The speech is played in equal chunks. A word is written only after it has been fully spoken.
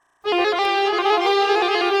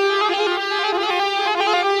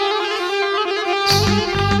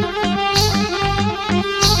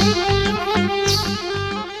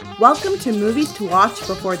Welcome to Movies to Watch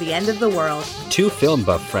Before the End of the World. Two film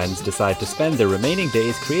buff friends decide to spend their remaining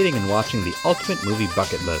days creating and watching the ultimate movie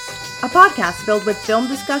bucket list. A podcast filled with film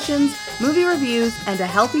discussions, movie reviews, and a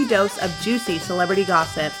healthy dose of juicy celebrity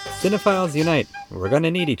gossip. Cinephiles unite. We're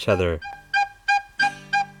gonna need each other.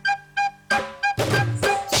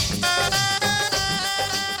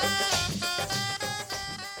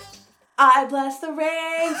 I bless the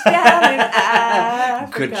rain down in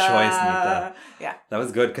Africa. Good choice, Mita. Yeah. That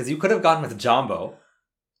was good, because you could have gone with Jumbo.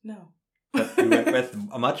 No. But you went with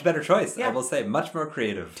a much better choice, Yeah. I will say. Much more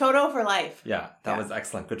creative. Toto for life. Yeah, that was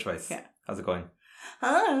excellent. Good choice. Yeah. How's it going?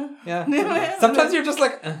 Huh? Yeah. Sometimes you're just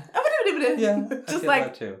like, yeah, I just feel like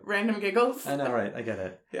that too. random giggles. I know, right? I get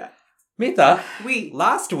it. Yeah. Mita, We.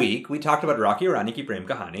 last week we talked about Rocky Rani Ki Prem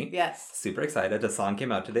Kahani. Yes. Super excited. A song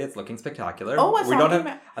came out today. It's looking spectacular. Oh, a song came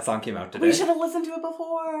out? A song came out today. We should have listened to it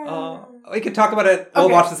before. We could talk about it. We'll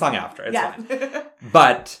Okay. watch the song after. It's fine.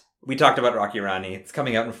 But we talked about Rocky Rani. It's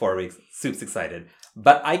coming out in 4 weeks. Soup's excited.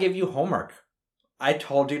 But I gave you homework. I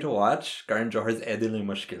told you to watch Karan Johar's Ae Dil Mein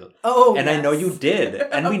Mushkil. Oh, And yes. I know you did.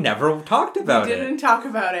 And we never talked about We it. didn't talk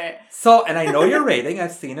about it. So, and I know your rating.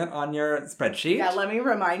 I've seen it on your spreadsheet. Yeah, let me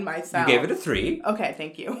remind myself. You gave it a 3. Okay,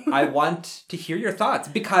 thank you. I want to hear your thoughts,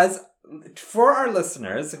 because for our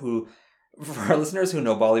listeners who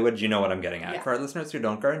know Bollywood, you know what I'm getting at. Yeah. For our listeners who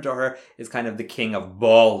don't, Karan Johar is kind of the king of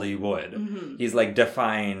Bollywood. Mm-hmm. He's like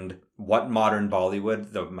defined what modern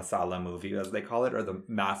Bollywood, the masala movie as they call it, or the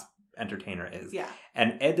mass entertainer is. Yeah.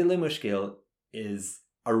 And Ae Dil Mein Mushkil is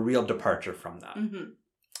a real departure from that. Mm-hmm.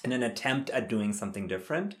 In an attempt at doing something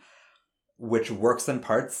different, which works in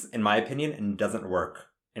parts, in my opinion, and doesn't work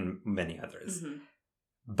in many others. Mm-hmm.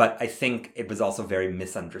 But I think it was also very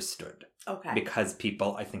misunderstood. Okay. Because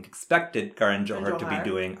people, I think, expected Karan Johar to be Johar.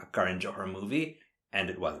 doing a Karan Johar movie, and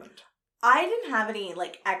it wasn't. I didn't have any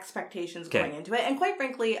expectations going into it, and quite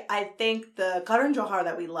frankly, I think the Karan Johar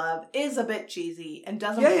that we love is a bit cheesy and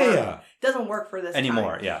doesn't work. Doesn't work for this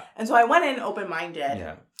Anymore, time. yeah. And so I went in open-minded.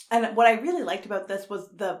 Yeah. And what I really liked about this was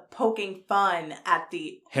the poking fun at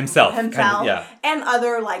the Himself. Kind of, yeah. and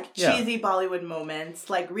other Yeah. cheesy Bollywood moments,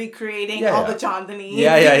 like recreating Yeah, all yeah. the Chandani.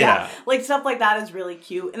 Yeah. Like stuff like that is really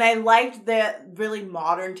cute. And I liked the really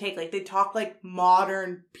modern take. Like they talk like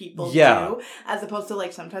modern people do. As opposed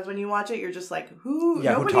to sometimes when you watch it, you're just like, who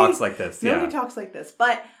talks like this? Nobody talks like this.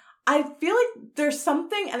 But I feel like there's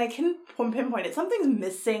something, and I can pinpoint it, something's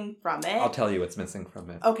missing from it. I'll tell you what's missing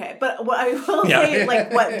from it. Okay, but what I will say,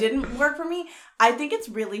 what didn't work for me, I think it's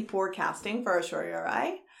really poor casting for Aishwarya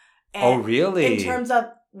Rai. And Oh, really? In terms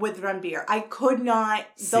of with Ranbir, I could not.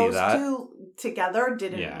 See those that? two together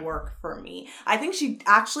didn't work for me. I think she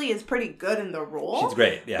actually is pretty good in the role. She's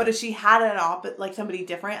great, yeah. But if she had somebody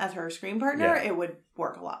different as her screen partner, it would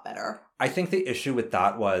work a lot better. I think the issue with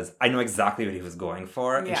that was, I know exactly what he was going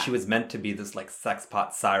for, and Yeah. she was meant to be this sex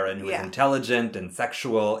pot siren who was intelligent and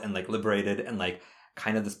sexual and liberated and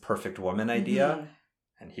kind of this perfect woman idea. Mm-hmm.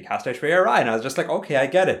 And he cast Aishwarya Rai, and I was just like, okay, I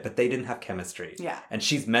get it, but they didn't have chemistry. Yeah. And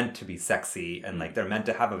she's meant to be sexy, and they're meant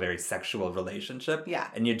to have a very sexual relationship. Yeah.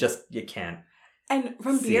 And you can't. And See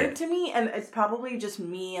Ranbir, it. to me, and it's probably just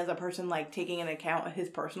me as a person taking into account his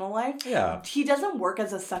personal life, Yeah. he doesn't work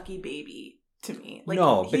as a sucky baby to me.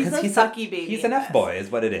 No, because he's a sucky baby. He's an F-boy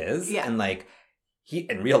is what it is. Yeah. And he,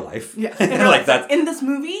 in real life. Yeah. That's... In this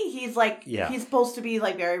movie, he's Yeah. he's supposed to be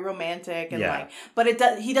very romantic and Yeah. but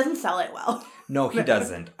he doesn't sell it well. No, he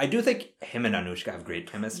doesn't. I do think him and Anushka have great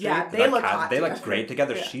chemistry. Yeah, they look hot They look together. great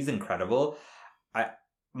together. Yeah. She's incredible.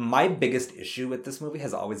 My biggest issue with this movie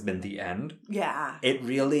has always been the end. Yeah. It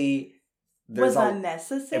really Was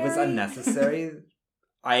unnecessary. It was unnecessary.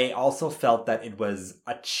 I also felt that it was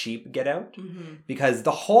a cheap get out, because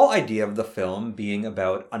the whole idea of the film being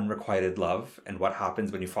about unrequited love and what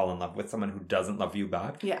happens when you fall in love with someone who doesn't love you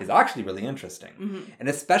back is actually really interesting. Mm-hmm. And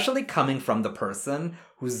especially coming from the person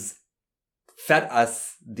who's fed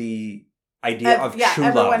us the idea of true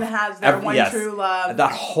love. Everyone has their true love.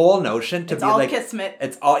 That whole notion to it's be all kismet.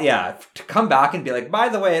 It's all, to come back and be by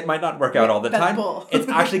the way, it might not work out all the That's time. bull. It's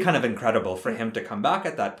actually kind of incredible for him to come back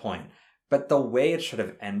at that point. But the way it should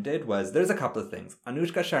have ended was, there's a couple of things.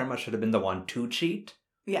 Anushka Sharma should have been the one to cheat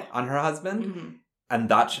on her husband. Mm-hmm. And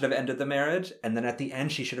that should have ended the marriage. And then at the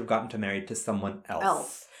end, she should have gotten married to someone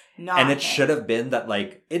else. Not it should have been that,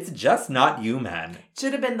 it's just not you, man.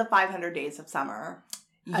 Should have been the 500 Days of Summer.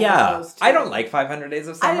 Yeah, I don't like 500 Days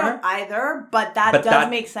of Summer. I don't either, but that does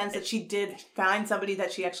make sense that she did find somebody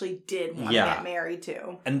that she actually did want to get married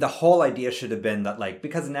to. And the whole idea should have been that, like,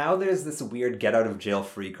 because now there's this weird get out of jail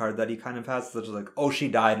free card that he kind of has, such as like, oh, she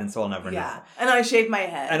died, and so I'll never know. And I shaved my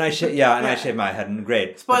head. And I shaved my head, and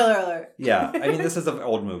great. Spoiler alert. Yeah, I mean, this is an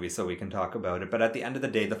old movie, so we can talk about it. But at the end of the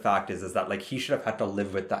day, the fact is that, like, he should have had to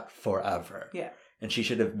live with that forever. Yeah. And she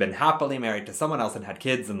should have been happily married to someone else and had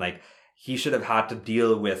kids, and, like, he should have had to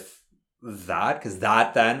deal with that, because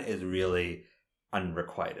that then is really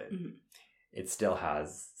unrequited. Mm-hmm. It still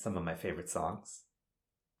has some of my favorite songs.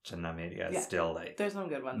 Channa Media is still, like, there's some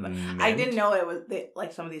good ones. But I didn't know it was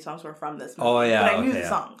like some of these songs were from this movie. Oh yeah, but I knew the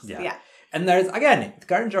songs. Yeah. And there's, again,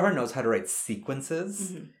 Karan Johar knows how to write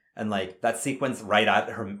sequences, and, like, that sequence right at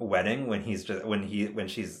her wedding when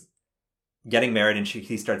she's getting married and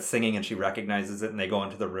he starts singing and she recognizes it and they go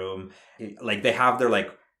into the room, like, they have their,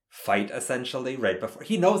 like, fight essentially right before.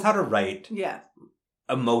 He knows how to write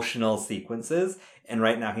emotional sequences, and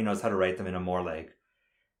right now he knows how to write them in a more, like,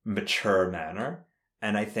 mature manner.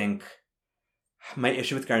 And I think my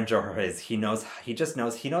issue with Karan Johar is he knows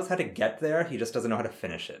how to get there, he just doesn't know how to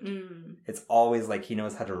finish it. It's always like he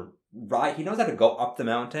knows how to go up the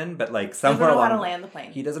mountain, but, like, somewhere along, how to land the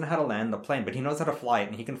plane. He doesn't know how to land the plane, but he knows how to fly it,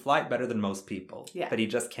 and he can fly it better than most people. But he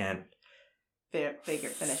just can't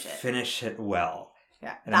finish it well.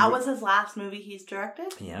 Yeah. And that was his last movie he's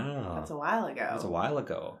directed? Yeah. That's a while ago. It was a while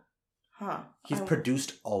ago. Huh. He's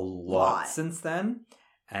produced a lot since then.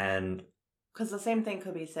 And because the same thing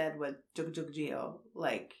could be said with Jug Jug Jio.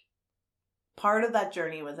 Like, part of that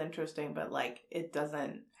journey was interesting, but, like, it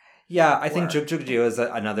doesn't I think Jug Jug Jio is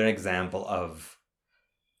another example of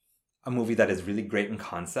a movie that is really great in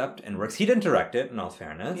concept and works. He didn't direct it, in all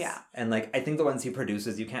fairness. Yeah. And, like, I think the ones he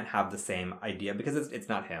produces, you can't have the same idea because it's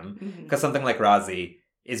not him. Because something like Razi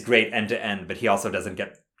is great end to end, but he also doesn't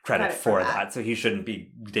get credit for that. So he shouldn't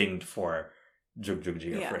be dinged for Jug Jug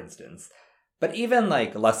Jio, for instance. But even,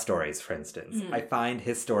 like, Less Stories, for instance, I find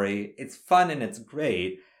his story, it's fun and it's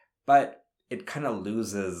great, but it kind of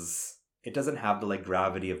loses. It doesn't have the, like,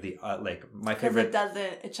 gravity of the, like, my favorite.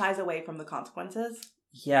 It shies away from the consequences.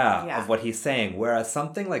 Of what he's saying. Whereas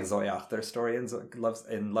something like Zoe Akhtar's story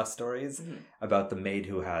in Less Stories about the maid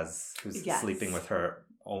who's sleeping with her,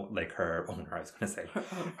 like, her owner, I was going to say,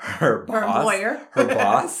 her boss. Her employer. Her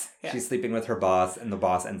boss. She's sleeping with her boss, and the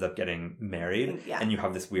boss ends up getting married. And you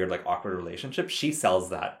have this weird, like, awkward relationship. She sells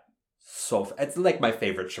that it's, like, my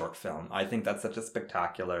favorite short film. I think that's such a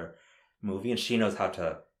spectacular movie, and she knows how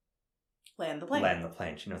to land the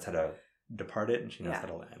plane. She knows how to depart it, and she knows how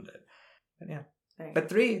to land it. But but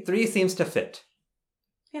three seems to fit.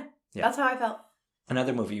 Yeah. That's how I felt.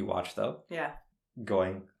 Another movie you watched, though. Yeah.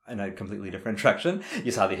 Going in a completely different direction.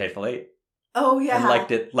 You saw The Hateful Eight. Oh, yeah. And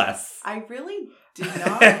liked it less. I really did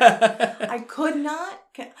not. I could not.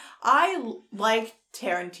 I like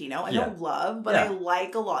Tarantino. I don't love, but I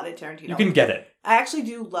like a lot of Tarantino. You can get it. I actually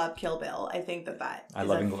do love Kill Bill. I think that I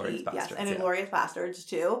love Inglourious Basterds. Yes, and Inglourious Basterds,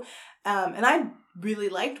 too. And I really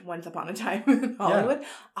liked Once Upon a Time in Hollywood. Yeah.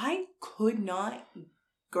 I could not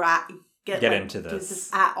get into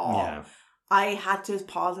this at all. Yeah. I had to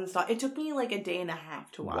pause and stop. It took me like a day and a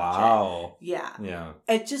half to watch it. Wow. Yeah.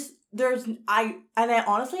 It just, I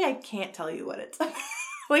honestly, I can't tell you what it's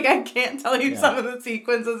like. I can't tell you some of the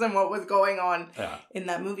sequences and what was going on in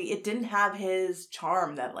that movie. It didn't have his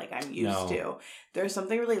charm that, like, I'm used to. There's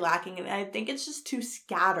something really lacking, and I think it's just too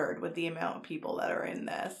scattered with the amount of people that are in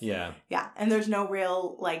this. Yeah. And there's no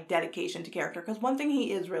real, like, dedication to character, because one thing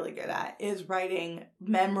he is really good at is writing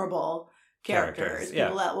memorable characters.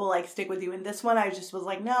 People that will, like, stick with you. And this one, I just was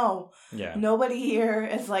like, no. Yeah. Nobody here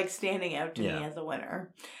is, like, standing out to me as a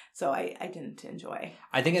winner. So I didn't enjoy.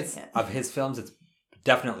 I think of his films, it's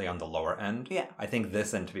definitely on the lower end. Yeah. I think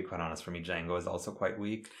this, and to be quite honest, for me, Django is also quite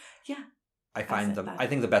weak. Yeah. I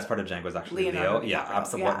think the best part of Django is actually Leo. Yeah,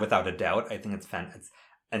 absolutely. Without a doubt. I think it's fantastic.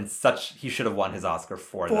 And he should have won his Oscar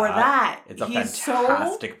for that. It's a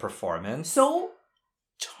fantastic performance. So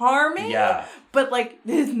charming. Yeah. But, like,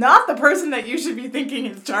 he's not the person that you should be thinking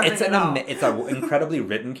is charming. It's an incredibly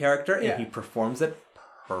written character, and he performs it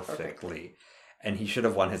perfectly. And he should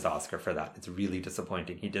have won his Oscar for that. It's really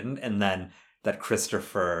disappointing he didn't. And then that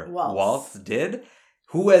Christopher Waltz did,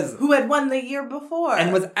 who had won the year before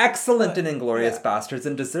and was excellent in Inglourious Basterds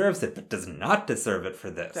and deserves it, but does not deserve it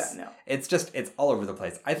for this. No. It's all over the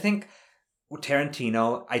place. I think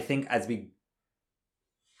Tarantino, as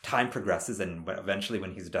time progresses and eventually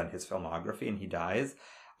when he's done his filmography and he dies,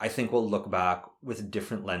 I think we'll look back with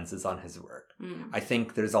different lenses on his work. I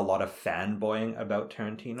think there's a lot of fanboying about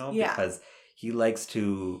Tarantino because he likes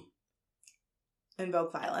to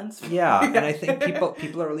invoke violence. Yeah, and I think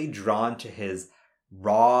people are really drawn to his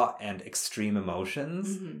raw and extreme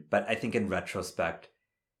emotions, but I think in retrospect,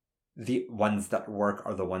 the ones that work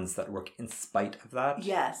are the ones that work in spite of that.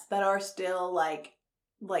 Yes, that are still like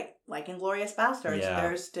Inglourious Bastards. Yeah.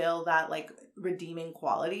 There's still that like redeeming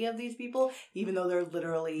quality of these people, even though they're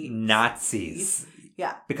literally Nazis.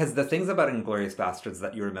 Yeah. Because the things about Inglourious Bastards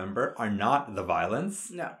that you remember are not the violence.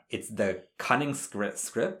 No. It's the cunning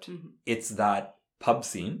script. It's that pub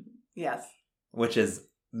scene. Yes. Which is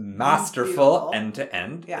masterful end to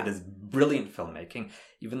end. It is brilliant filmmaking.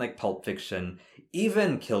 Even like Pulp Fiction,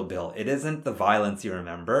 even Kill Bill. It isn't the violence you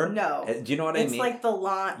remember. No. Do you know what I mean? It's like the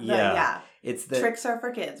line. It's the tricks are for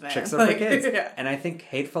kids, man. Tricks are for kids. And I think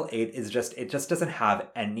Hateful Eight is just, it just doesn't have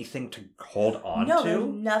anything to hold on to. No, there's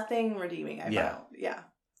nothing redeeming, I found. Yeah.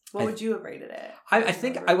 What would you have rated it? I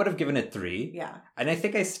think I would have given it 3. Yeah. And I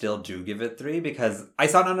think I still do give it 3 because I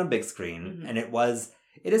saw it on a big screen and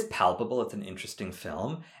it is palpable. It's an interesting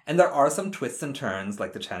film. And there are some twists and turns,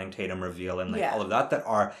 like the Channing Tatum reveal and all of that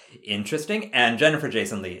are interesting. And Jennifer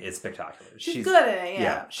Jason Leigh is spectacular. She's good at it,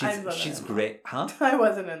 yeah. She's great. Huh? I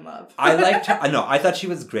wasn't in love. I liked her. No, I thought she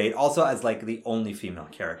was great. Also as like the only female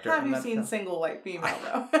character. Have you seen film. Single White Female,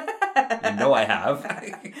 though? You know I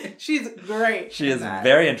have. She's great. She is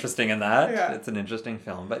very interesting in that. Yeah. It's an interesting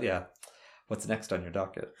film. But yeah. What's next on your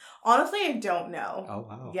docket? Honestly, I don't know. Oh,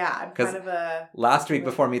 wow. Yeah, I'm kind of a... Last week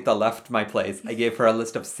before Mita left my place, I gave her a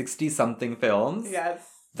list of 60-something films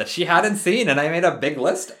that she hadn't seen, and I made a big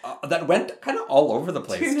list that went kind of all over the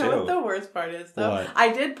place, too. Do you know what the worst part is, though? What?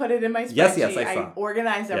 I did put it in my spreadsheet. Yes, I saw. I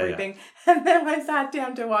organized everything, and then I sat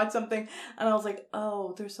down to watch something, and I was like,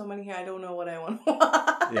 oh, there's so many here, I don't know what I want to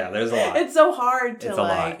watch. Yeah, there's a lot. It's so hard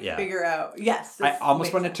to, figure out. Yes. I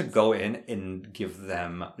almost wanted to go in and give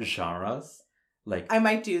them genres. Like I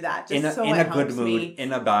might do that just in a good mood,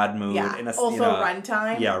 in a bad mood, in a also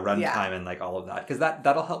runtime. Yeah, runtime and like all of that because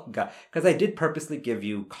that'll help. Because I did purposely give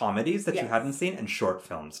you comedies that you hadn't seen and short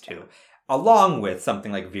films too, along with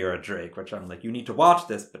something like Vera Drake, which I'm like, you need to watch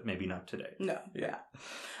this, but maybe not today. No, yeah.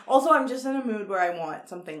 Also, I'm just in a mood where I want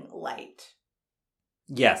something light.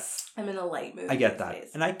 Yes, I'm in a light mood. I get that,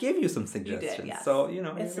 and I gave you some suggestions. You did, yes. So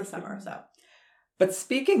it's the summer, so. But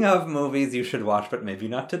speaking of movies you should watch, but maybe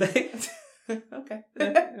not today. Okay.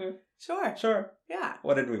 Sure. Yeah.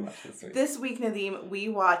 What did we watch this week? This week, Nadeem, we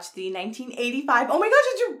watched the 1985. Oh my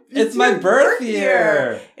gosh, it's my birth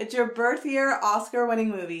year. It's your birth year Oscar-winning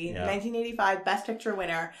movie, 1985 Best Picture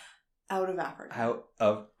winner, Out of Africa. Out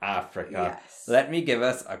of Africa. Yes. Let me give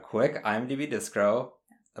us a quick IMDb discro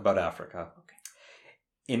about Africa. Okay.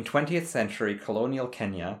 In 20th century colonial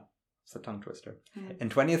Kenya, it's a tongue twister. In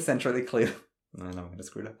 20th century I know I'm going to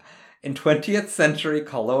screw it up. In 20th century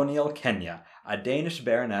colonial Kenya, a Danish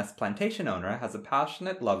baroness plantation owner has a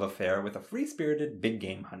passionate love affair with a free-spirited big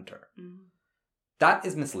game hunter. That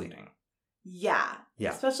is misleading. Yeah.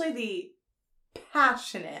 Especially the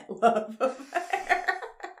passionate love affair.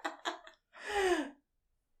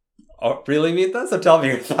 Oh, really, Mita? So tell me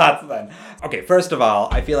your thoughts then. Okay, first of all,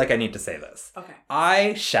 I feel like I need to say this. Okay.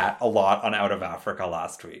 I shat a lot on Out of Africa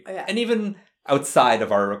last week. Yeah. And even outside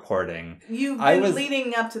of our recording. You've been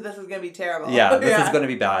leading up to this is going to be terrible. Yeah, this is going to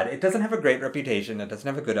be bad. It doesn't have a great reputation. It doesn't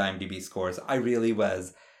have a good IMDb scores. I really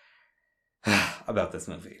was about this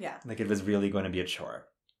movie. Yeah. Like it was really going to be a chore.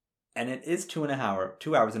 And it is 2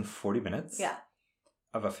 hours and 40 minutes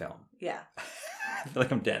of a film. Yeah. I feel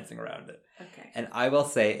like I'm dancing around it. Okay. And I will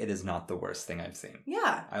say it is not the worst thing I've seen.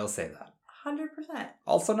 Yeah. I will say that. 100%.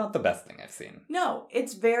 Also not the best thing I've seen. No,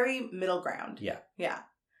 it's very middle ground. Yeah. Yeah.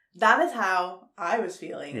 That is how I was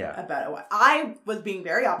feeling about it. I was being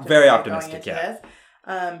very optimistic. Going into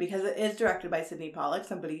this, because it is directed by Sidney Pollack,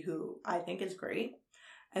 somebody who I think is great.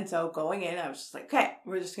 And so going in, I was just like, okay,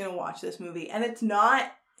 we're just going to watch this movie. And it's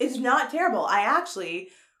not terrible. I actually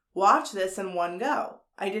watched this in one go.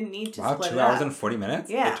 I didn't need to split it up. 2 hours and 40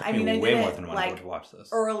 minutes? Yeah. It took me way more than one go to watch this.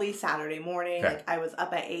 Early Saturday morning. Okay. Like I was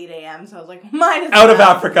up at 8 a.m. So I was like, might as well. Out of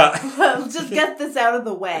Africa. Let's just get this out of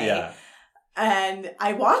the way. Yeah. And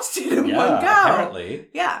I watched it in one go. Apparently.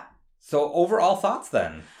 Yeah. So overall thoughts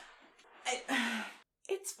then?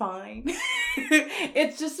 It's fine.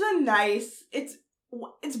 It's just a nice, it's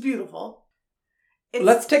beautiful.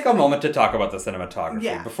 Let's take a moment to talk about the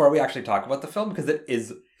cinematography before we actually talk about the film because it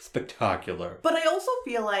is spectacular. But I also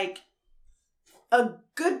feel like a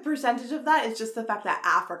good percentage of that is just the fact that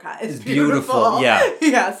Africa is beautiful. Yeah.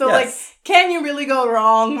 Yeah. So like, can you really go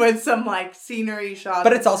wrong with some like scenery shots?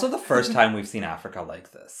 But it's also the first time we've seen Africa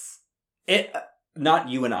like this. Not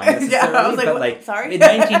you and I necessarily, I was like, but like sorry? in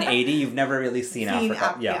 1980, you've never really seen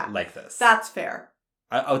Africa like this. That's fair.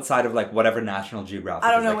 outside of like whatever National Geographic.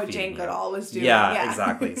 I don't know what Jane Goodall was doing. Yeah,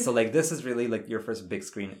 exactly. So like this is really like your first big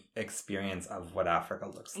screen experience of what Africa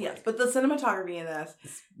looks like. Yes, but the cinematography in this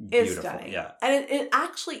is stunning. Yeah, and it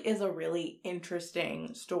actually is a really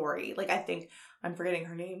interesting story. Like I think I'm forgetting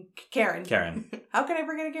her name, Karen. How can I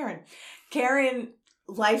forget a Karen? Karen.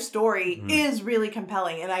 Life story is really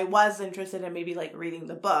compelling, and I was interested in maybe like reading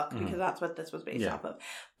the book because that's what this was based off of.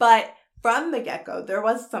 But from the get-go, there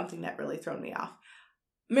was something that really threw me off.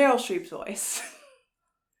 Meryl Streep's voice.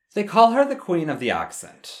 They call her the queen of the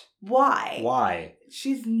accent. Why?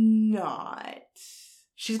 She's not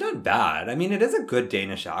bad. I mean, it is a good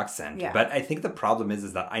Danish accent, but I think the problem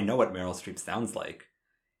is that I know what Meryl Streep sounds like.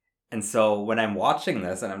 And so when I'm watching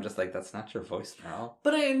this and I'm just like, that's not your voice, Meryl.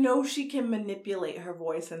 But I know she can manipulate her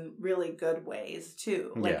voice in really good ways,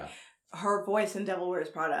 too. Like, her voice in Devil Wears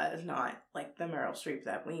Prada is not like the Meryl Streep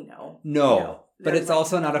that we know. No, but it's like,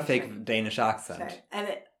 also not a fake Danish accent. And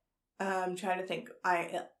I'm trying to think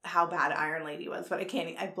how bad Iron Lady was, but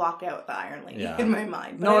I blocked out the Iron Lady in my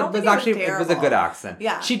mind. But no, it was a good accent.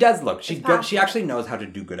 Yeah. She does look. She actually knows how to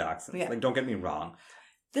do good accents. Yeah. Like, don't get me wrong.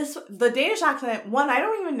 The Danish accent, I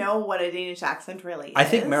don't even know what a Danish accent really is. I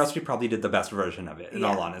think Meryl Streep probably did the best version of it, in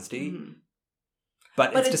all honesty. Mm-hmm.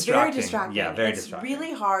 But it's distracting. Very distracting. Yeah, very distracting. It's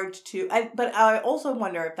really hard to... but I also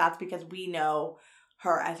wonder if that's because we know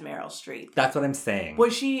her as Meryl Streep. That's what I'm saying.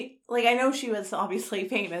 Was she... Like, I know she was obviously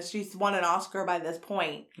famous. She's won an Oscar by this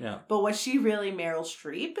point. Yeah. But was she really Meryl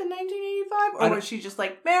Streep in 1985? Or was she just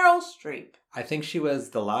like, Meryl Streep? I think she was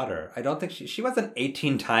the latter. I don't think she was an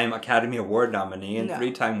 18-time Academy Award nominee and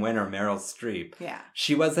 3-time winner Meryl Streep. Yeah.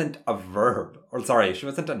 She wasn't a verb. Or sorry, she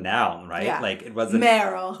wasn't a noun, right? Yeah. Like, it wasn't...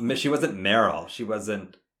 Meryl. She wasn't Meryl.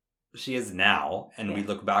 She is now, and we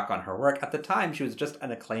look back on her work. At the time, she was just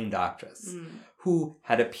an acclaimed actress who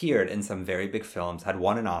had appeared in some very big films, had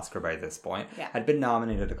won an Oscar by this point, had been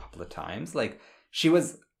nominated a couple of times. Like, she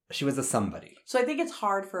was a somebody. So I think it's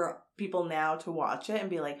hard for people now to watch it and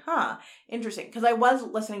be like, interesting. Because I was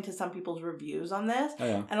listening to some people's reviews on this,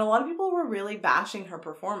 and a lot of people were really bashing her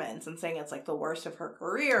performance and saying it's like the worst of her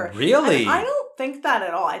career. Really? And I don't think that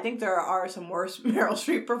at all. I think there are some worse Meryl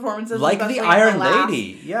Streep performances. Like the Iron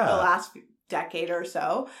Lady. Yeah. The last decade or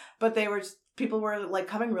so. But people were like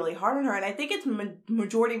coming really hard on her, and I think it's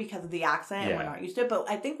majority because of the accent and we're not used to it, but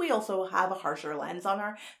I think we also have a harsher lens on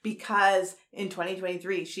her because in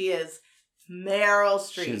 2023 she is Meryl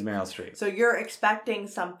Streep. She's Meryl Streep. So you're expecting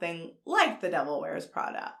something like The Devil Wears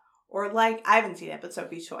Prada, or like, I haven't seen it, but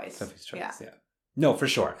Sophie's Choice. Sophie's Choice, yeah. No, for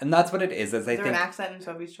sure. And that's what it is. Is there an accent in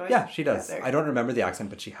Sophie's Choice? Yeah, she does. I don't remember the accent,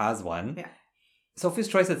 but she has one. Yeah. Sophie's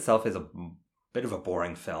Choice itself is a bit of a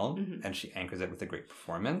boring film, and she anchors it with a great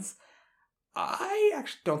performance. I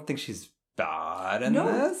actually don't think she's bad in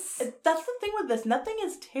this. That's the thing with this. Nothing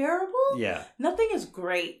is terrible. Yeah. Nothing is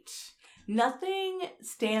great. Nothing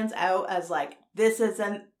stands out as like, this is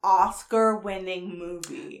an Oscar-winning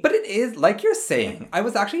movie. But it is, like you're saying, I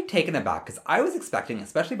was actually taken aback because I was expecting,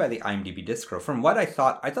 especially by the IMDb disc row, from what I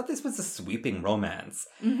thought this was a sweeping romance.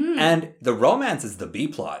 Mm-hmm. And the romance is the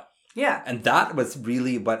B-plot. Yeah. And that was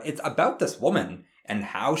really what it's about, this woman and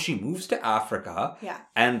how she moves to Africa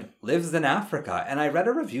and lives in Africa. And I read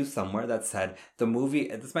a review somewhere that said the movie,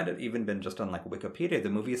 this might have even been just on like Wikipedia, the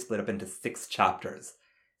movie is split up into 6 chapters.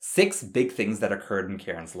 6 big things that occurred in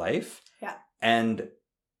Karen's life. Yeah. And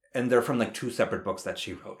they're from like 2 separate books that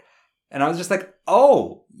she wrote. And I was just like,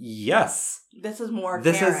 oh, yes. This is more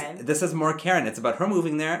Karen. This is more Karen. It's about her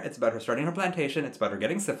moving there. It's about her starting her plantation. It's about her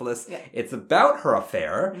getting syphilis. Yeah. It's about her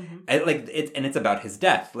affair. Mm-hmm. And it's about his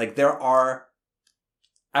death. Like, there are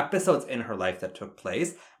episodes in her life that took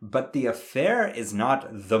place, but the affair is not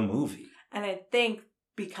the movie. And I think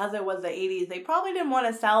because it was the 80s, they probably didn't want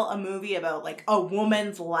to sell a movie about like a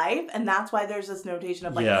woman's life, and that's why there's this notation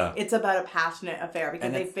of like it's about a passionate affair,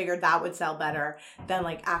 because they figured that would sell better than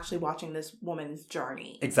like actually watching this woman's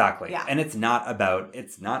journey. Exactly. Yeah. And it's not about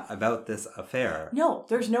this affair. No,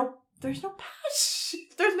 there's no passion.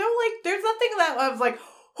 There's nothing that I was like,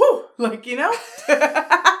 whew, like, you know?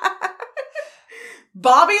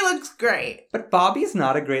 Bobby looks great. But Bobby's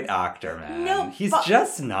not a great actor, man. No. He's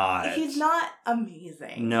just not. He's not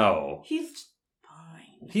amazing. No. He's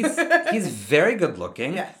fine. He's very good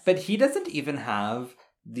looking. Yes. But he doesn't even have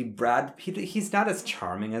the he's not as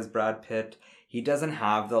charming as Brad Pitt. He doesn't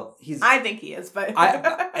have I think he is, but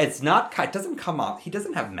it doesn't come off. He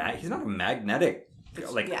doesn't have he's not a magnetic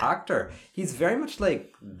actor. He's very much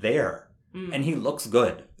like there. And he looks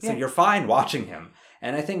good. So you're fine watching him.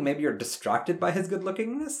 And I think maybe you're distracted by his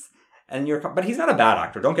good-lookingness, but he's not a bad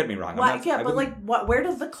actor. Don't get me wrong. Where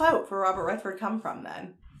does the clout for Robert Redford come from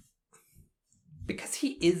then? Because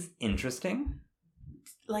he is interesting.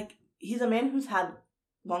 like, he's a man who's had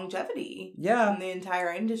longevity in the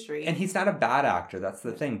entire industry. And he's not a bad actor, that's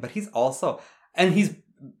the thing. But he's also... And he's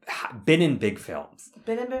been in big films.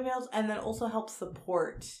 And then also helps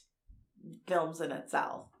support films in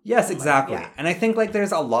itself. Yes, exactly. Like, and I think, like,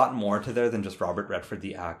 there's a lot more to there than just Robert Redford,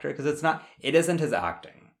 the actor, because it isn't his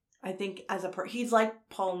acting. I think he's like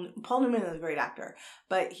Paul Newman is a great actor,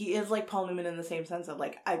 but he is like Paul Newman in the same sense of,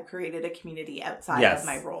 like, I've created a community outside of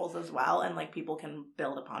my roles as well, and, like, people can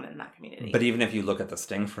build upon it in that community. But even if you look at The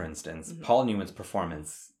Sting, for instance, Paul Newman's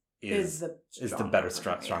performance is the better,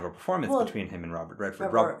 stronger performance between him and Robert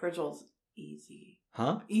Redford. Robert Redford's easy.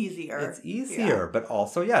 Huh? Easier. It's easier, but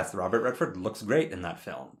also, yes, Robert Redford looks great in that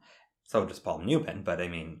film. So does Paul Newman, but I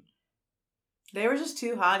mean... They were just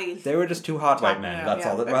two hotties. They were just two hot white men. That's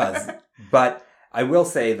all it was. But I will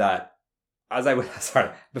say that,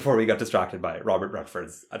 before we got distracted by Robert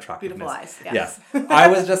Redford's attractiveness. Beautiful eyes, yes. I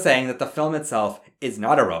was just saying that the film itself is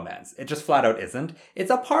not a romance. It just flat out isn't. It's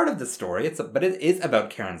a part of the story, but it is about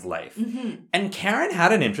Karen's life. Mm-hmm. And Karen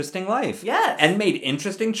had an interesting life. Yes. And made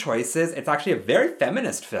interesting choices. It's actually a very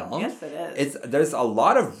feminist film. Yes, it is. There's a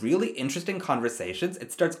lot of really interesting conversations.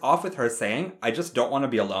 It starts off with her saying, I just don't want to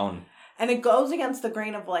be alone. And it goes against the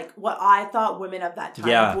grain of, like, what I thought women of that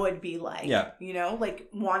time would be like. Yeah. You know, like,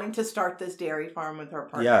 wanting to start this dairy farm with her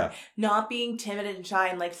partner. Yeah. Not being timid and shy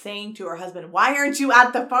and, like, saying to her husband, why aren't you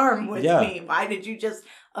at the farm with me? Why did you just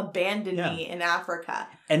abandon me in Africa?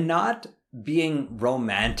 And not being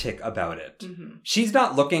romantic about it. Mm-hmm. She's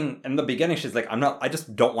not looking, in the beginning, she's like, I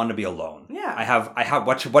just don't want to be alone. Yeah. I have,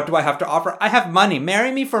 what do I have to offer? I have money.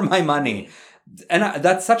 Marry me for my money. And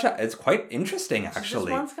that's it's quite interesting, actually. She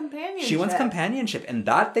just wants companionship. And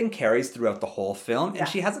that thing carries throughout the whole film. And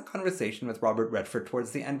she has a conversation with Robert Redford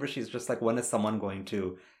towards the end where she's just like, when is someone going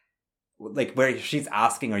to, like, where she's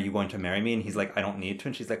asking, are you going to marry me? And he's like, I don't need to.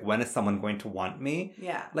 And she's like, when is someone going to want me?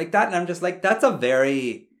 Yeah. Like that. And I'm just like, that's a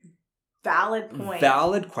very...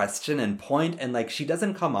 valid question and point. And, like, she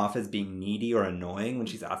doesn't come off as being needy or annoying when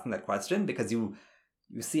she's asking that question, because you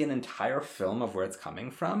see an entire film of where it's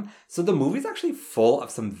coming from. So the movie's actually full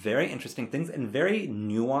of some very interesting things and very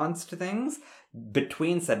nuanced things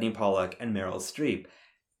between Sidney Pollack and Meryl Streep,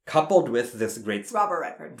 coupled with this great... Robert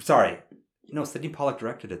Redford. Sorry. No, Sidney Pollack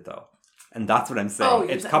directed it, though. And that's what I'm saying.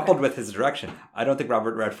 It's coupled with his direction. I don't think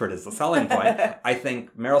Robert Redford is the selling point. I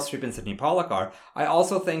think Meryl Streep and Sidney Pollack are. I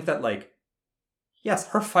also think that, like, yes,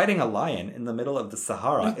 her fighting a lion in the middle of the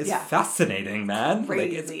Sahara is fascinating, man.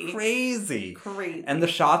 Crazy. Like, it's crazy. Crazy. And the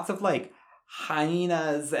shots of, like,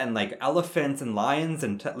 hyenas and, like, elephants and lions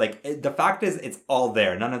and, the fact is, it's all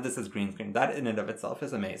there. None of this is green screen. That in and of itself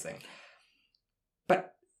is amazing.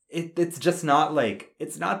 But it's just not, like,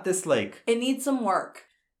 it's not this, like... It needs some work.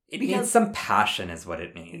 It needs some passion is what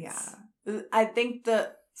it needs. Yeah. I think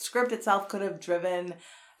the script itself could have driven...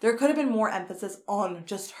 There could have been more emphasis on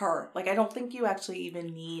just her. Like, I don't think you actually even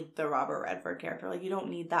need the Robert Redford character. Like, you don't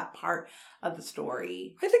need that part of the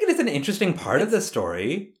story. I think it is an interesting part of the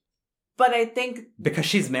story. But I think... Because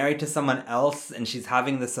she's married to someone else and she's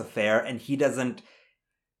having this affair and he doesn't...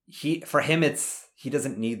 For him, he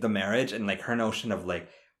doesn't need the marriage, and, like, her notion of, like,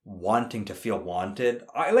 wanting to feel wanted.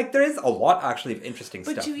 There is a lot, actually, of interesting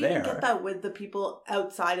stuff there. But you even get that with the people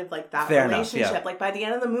outside of, like, that Fair relationship. Enough, yeah. Like, by the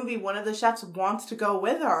end of the movie, one of the chefs wants to go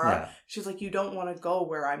with her. Yeah. She's like, you don't want to go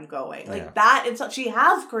where I'm going. Like, she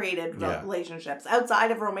has created relationships outside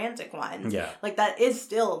of romantic ones. Yeah. Like, that is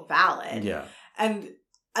still valid. Yeah. And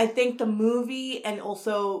I think the movie, and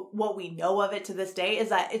also what we know of it to this day, is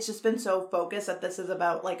that it's just been so focused that this is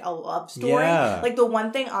about, like, a love story. Yeah. Like, the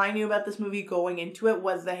one thing I knew about this movie going into it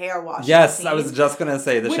was the hair washing scene, I was just going to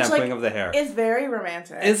say, the shampooing of the hair. It's very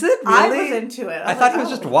romantic. Is it really? I was into it. I thought he was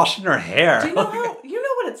just washing her hair. Do you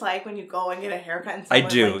know what it's like when you go and get a haircut? And I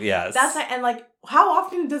do, like, yes. And, like, how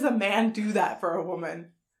often does a man do that for a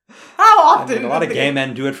woman? How often? I mean, a lot of gay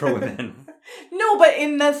men do it for women. No, but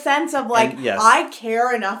in the sense of, like, I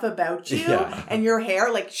care enough about you and your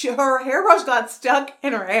hair. Like, her hairbrush got stuck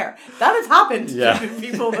in her hair. That has happened to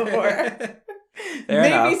people before.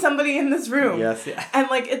 Maybe somebody in this room. Yes, yeah. And,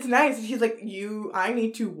 like, it's nice. She's like, I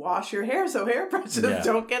need to wash your hair so hairbrushes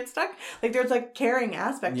don't get stuck. Like, there's, like, caring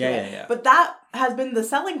aspect to it. Yeah. But that has been the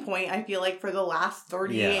selling point, I feel like, for the last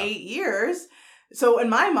 38 years. So in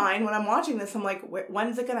my mind, when I'm watching this, I'm like,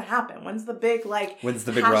 when's it going to happen? When's the big, like... When's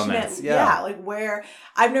the big romance? Yeah, like where...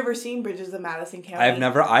 I've never seen Bridges of Madison County. I've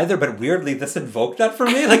never either, but weirdly, this invoked that for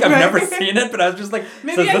me. Like, I've never seen it, but I was just like,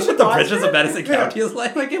 maybe so is this what the Bridges of Madison County is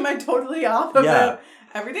like? Like, am I totally off about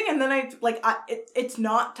everything? And then it's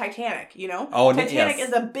not Titanic, you know? Oh, Titanic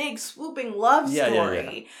is a big, swooping love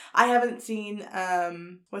story. Yeah. I haven't seen,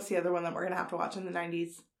 what's the other one that we're going to have to watch in the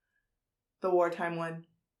 90s? The wartime one.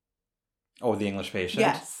 Oh, The English Patient?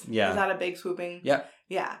 Yes. Yeah. Is that a big swooping? Yeah.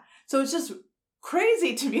 Yeah. So it's just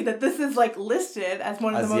crazy to me that this is like listed as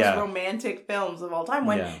one of the most romantic films of all time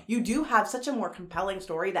when you do have such a more compelling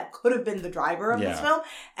story that could have been the driver of this film,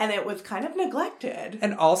 and it was kind of neglected.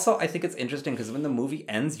 And also I think it's interesting because when the movie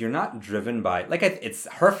ends, you're not driven by like it's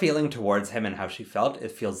her feeling towards him and how she felt.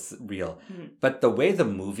 It feels real. But the way the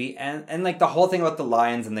movie and like the whole thing about the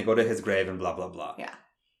lions and they go to his grave and blah blah blah. Yeah.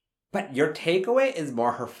 But your takeaway is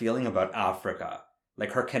more her feeling about Africa,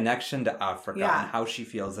 like her connection to Africa and how she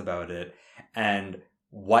feels about it. And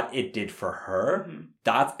what it did for her,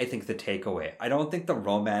 that's, I think, the takeaway. I don't think the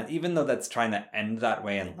romance, even though that's trying to end that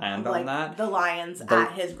way and land on that. The lions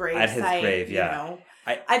at his grave site. At his grave, yeah. You know,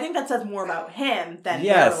 I think that says more about him than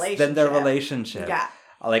their relationship. Than their relationship. Yeah.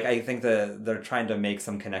 Like, I think they're trying to make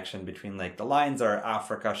some connection between, like, the lions are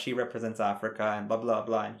Africa, she represents Africa, and blah, blah,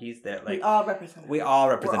 blah, and he's there. Like, we all represent We're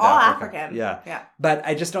all Africa. African. Yeah. But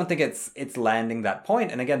I just don't think it's landing that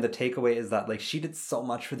point. And again, the takeaway is that, like, she did so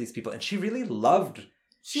much for these people, and she really loved...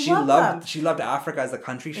 She loved Africa as a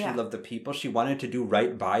country. She loved the people. She wanted to do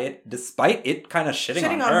right by it, despite it kind of shitting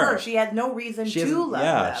on her. She had no reason to love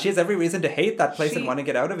them. She has every reason to hate that place and want to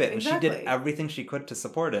get out of it. Exactly. And she did everything she could to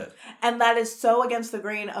support it. And that is so against the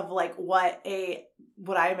grain of like what I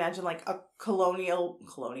imagine like a colonist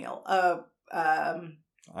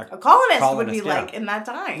would be like in that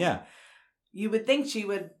time. Yeah. You would think she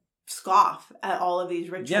would scoff at all of these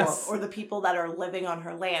rituals or the people that are living on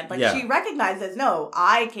her land. Like she recognizes, no,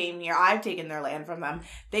 I came here, I've taken their land from them.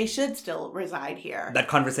 They should still reside here. That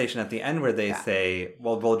conversation at the end where they say,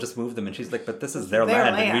 well, we'll just move them. And she's like, but this is their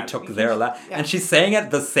land and we took their land. Yeah. And she's saying it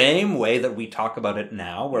the same way that we talk about it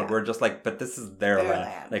now, where we're just like, but this is their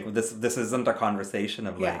land. Like this isn't a conversation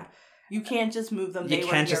of like, you can't just move them. You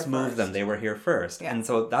can't just move them. They were here first. Yeah. And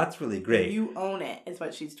so that's really great. You own it is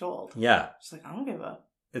what she's told. Yeah. She's like, I don't give a...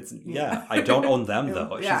 I don't own them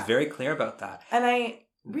though. She's very clear about that. And I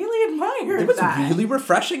really admire that. It was really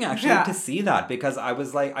refreshing actually to see that because I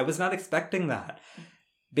was like, I was not expecting that.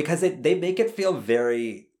 Because they make it feel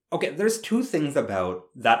very... Okay, there's two things about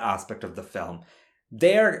that aspect of the film.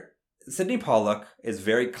 Sidney Pollack is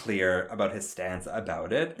very clear about his stance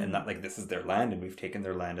about it and that like this is their land and we've taken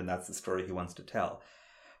their land and that's the story he wants to tell.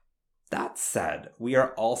 That said, we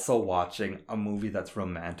are also watching a movie that's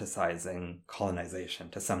romanticizing colonization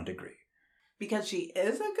to some degree. Because she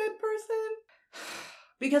is a good person?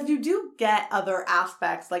 Because you do get other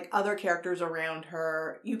aspects, like other characters around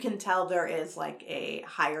her. You can tell there is like a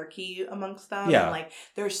hierarchy amongst them. Yeah. And like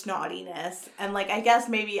there's snottiness. And like I guess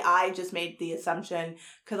maybe I just made the assumption,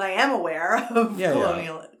 because I am aware of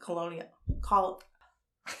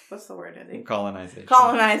what's the word, Andy? Colonization.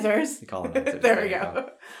 Colonizers. There we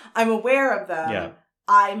go. I'm aware of them. Yeah.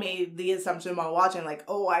 I made the assumption while watching, like,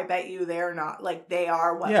 oh, I bet you they're not, like, they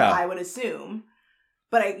are what I would assume.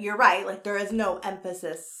 But you're right, like, there is no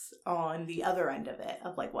emphasis on the other end of it,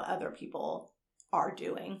 of, like, what other people are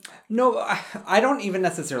doing. No, I don't even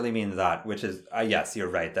necessarily mean that, which is, yes, you're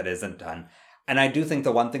right, that isn't done. And I do think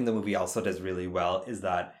the one thing the movie also does really well is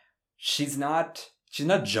that she's not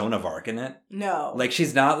Joan of Arc in it. No. Like,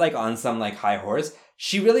 she's not, like, on some, like, high horse.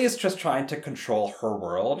 She really is just trying to control her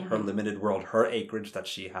world, her limited world, her acreage that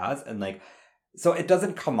she has. And, like, so it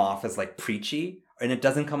doesn't come off as, like, preachy, and it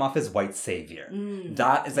doesn't come off as white savior.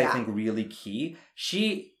 That is, I think, really key.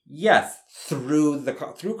 She, yes, through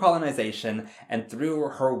colonization and through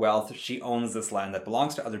her wealth, she owns this land that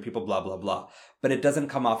belongs to other people, blah, blah, blah. But it doesn't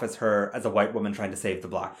come off as her as a white woman trying to save the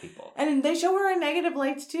black people. And they show her in negative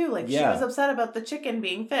lights too. Like she was upset about the chicken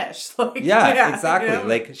being fish. Like, exactly. You know?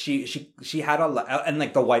 Like she had and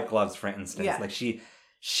like the white gloves, for instance. Yeah. Like she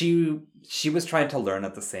was trying to learn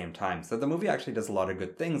at the same time. So the movie actually does a lot of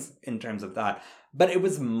good things in terms of that. But it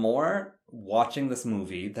was more watching this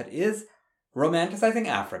movie that is romanticizing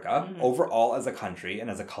Africa overall as a country and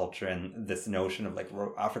as a culture, and this notion of like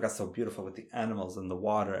Africa's so beautiful with the animals and the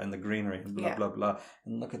water and the greenery and blah blah blah,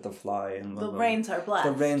 and look at the fly and blah, the rains are blessed.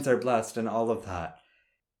 The rains are blessed and all of that.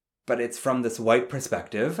 But it's from this white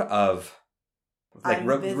perspective of like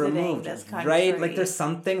removed, this country. Right? Like there's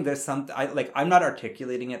something. I'm not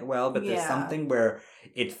articulating it well, but there's something where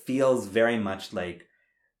it feels very much like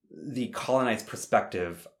the colonized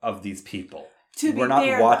perspective of these people. We're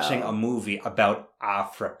not watching a movie about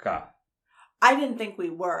Africa. I didn't think we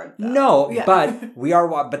were, though. No, but we are.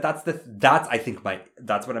 But that's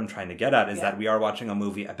what I'm trying to get at is that we are watching a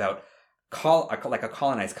movie about like a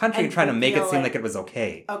colonized country, and trying to make it seem like it was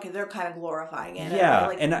okay. Okay, they're kind of glorifying it. Yeah,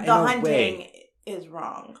 like, and the hunting is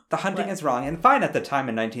wrong. The hunting is wrong, and fine at the time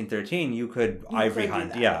in 1913, you could ivory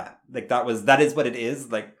hunt. Like that is what it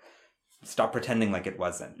is. Like. stop pretending like it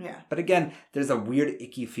wasn't. Yeah. But again, there's a weird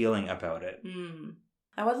icky feeling about it.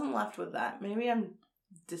 I wasn't left with that. Maybe I'm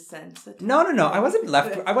desensitive. No. I wasn't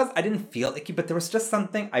left. I didn't feel icky, but there was just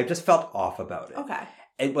something. I just felt off about it. Okay.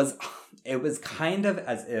 It was kind of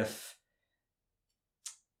as if,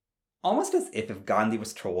 almost as if Gandhi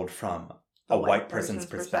was told from a white person's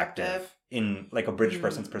perspective in like a British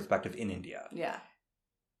person's perspective in India. Yeah.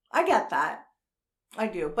 I get that. I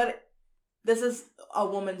do. But this is a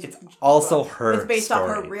woman's... It's also her It's based story.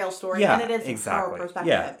 off her real story. Yeah, and it is exactly. her perspective.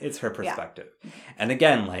 Yeah, it's her perspective. Yeah. And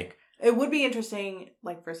again, like... It would be interesting,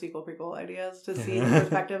 like, for sequel, prequel ideas to see the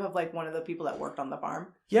perspective of, like, one of the people that worked on the farm.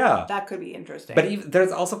 Yeah. That could be interesting. But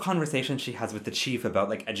there's also conversations she has with the chief about,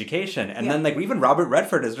 like, education. And then, like, even Robert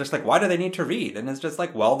Redford is just like, why do they need to read? And it's just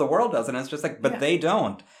like, well, the world does. And it's just like, but they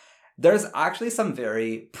don't. There's actually some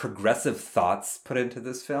very progressive thoughts put into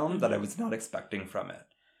this film that I was not expecting from it.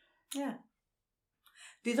 Yeah.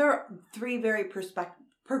 These are three very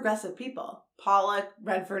progressive people. Pollock,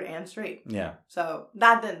 Redford, and Streep. Yeah. So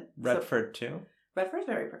that didn't... Redford too? Redford's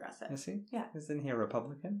very progressive. Is he? Yeah. Isn't he a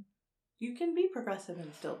Republican? You can be progressive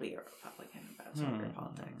and still be a Republican about some of your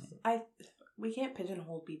politics. We can't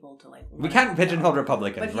pigeonhole people to like... We can't pigeonhole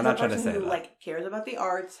Republicans. But we're not trying to say that. But he's a person who like cares about the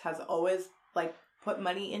arts, has always like put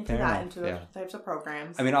money into into those types of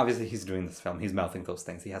programs. I mean, obviously he's doing this film. He's mouthing those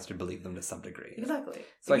things. He has to believe them to some degree. Exactly.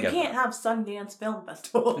 So you can't have Sundance Film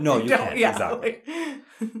Festival. No, you can't. Yeah, exactly.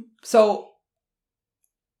 So,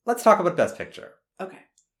 let's talk about Best Picture. Okay.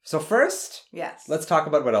 So first, yes, let's talk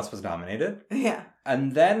about what else was nominated. Yeah.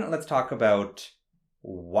 And then let's talk about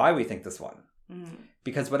why we think this won.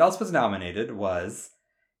 Because what else was nominated was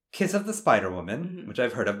Kiss of the Spider Woman, which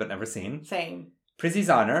I've heard of but never seen. Same. Prizzi's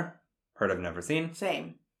Honor, heard of, never seen.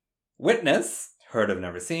 Same. Witness, heard of,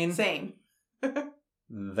 never seen. Same.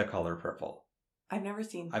 The Color Purple. I've never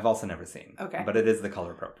seen. I've also never seen. Okay. But it is The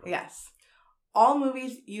Color Purple. Yes. All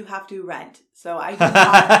movies you have to rent. So I did not,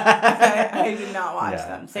 I did not watch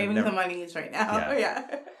them. Saving the monies right now.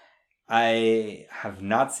 Yeah. I have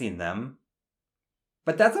not seen them.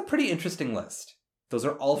 But that's a pretty interesting list. Those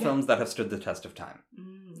are all films that have stood the test of time.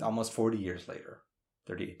 Almost 40 years later.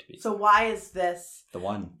 38 to be. So why is this the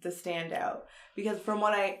standout? Because from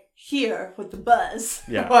what I hear with the buzz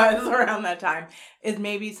was around that time, is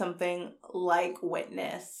maybe something like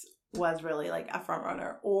Witness was really like a front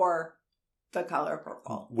runner, or The Color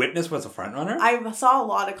Purple. Witness was a front runner? I saw a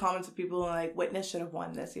lot of comments of people like, Witness should have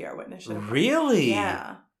won this year. Witness should have Really?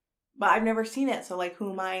 Yeah. But I've never seen it, so like,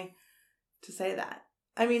 who am I to say that?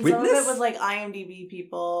 I mean, Witness? Some of it was like IMDb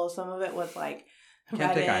people. Some of it was like You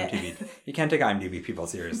can't take IMDb. You can't take IMDb people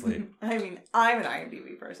seriously. I mean, I'm an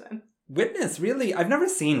IMDb person. Witness, really? I've never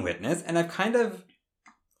seen Witness, and I've kind of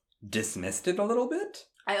dismissed it a little bit.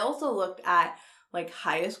 I also looked at like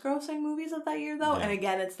highest grossing movies of that year though, and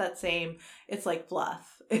again, it's that same. It's like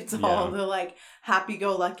fluff. It's all the like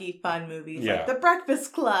happy-go-lucky fun movies, like The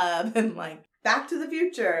Breakfast Club and like Back to the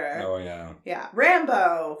Future. Oh yeah. Yeah,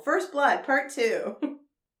 Rambo, First Blood, Part 2.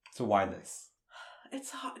 So why this?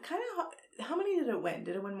 It's kind of... How many did it win?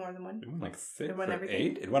 Did it win more than one? It won like 6 it won or everything?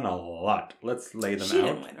 8. It won a lot. Let's lay them out. She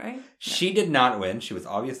didn't win, right? She did not win. She was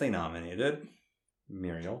obviously nominated.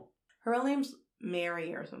 Muriel. Her real name's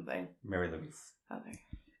Mary or something. Mary Louise. Okay.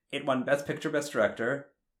 It won Best Picture, Best Director,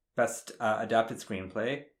 Best Adapted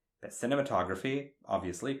Screenplay, Best Cinematography,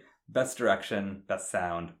 obviously, Best Direction, Best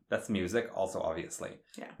Sound, Best Music, also obviously.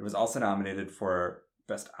 Yeah. It was also nominated for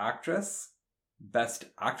Best Actress, Best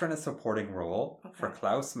Actor in a Supporting Role for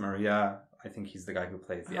Klaus Maria. I think he's the guy who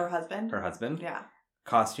plays her husband. Her husband. Yeah.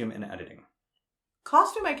 Costume and editing.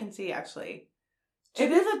 Costume I can see, actually.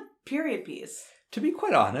 It is a period piece. To be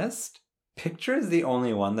quite honest, picture is the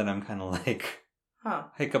only one that I'm kind of like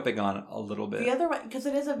hiccuping on a little bit. The other one, because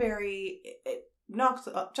it is a very... It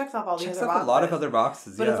checks off all the other boxes. Checks off a lot of other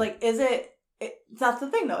boxes, But it's like, is it... That's the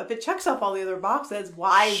thing, though. If it checks off all the other boxes,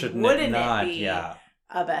 why wouldn't it be a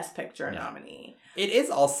Best Picture nominee? It is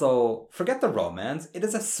also, forget the romance, it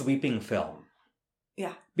is a sweeping film.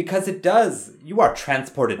 Yeah. Because it does, you are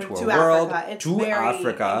transported to a world, to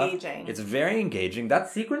Africa. Engaging. It's very engaging. That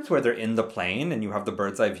sequence where they're in the plane and you have the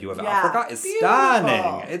bird's eye view of Africa is beautiful.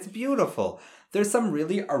 Stunning. It's beautiful. There's some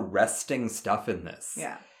really arresting stuff in this.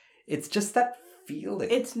 Yeah. It's just that feeling.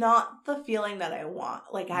 It's not the feeling that I want.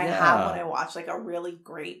 Like, I have when I watch, like, a really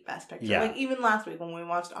great Best Picture. Yeah. Like, even last week when we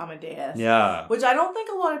watched Amadeus. Yeah. Which I don't think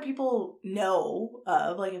a lot of people know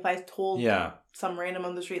of. Like, if I told some random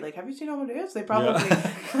on the street, like, have you seen Amadeus? They probably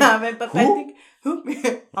haven't. But I think, who?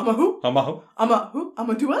 I'm a who? I'm a who? I'm a who? I'm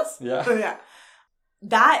a do us? Yeah. So, yeah.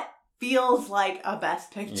 That feels like a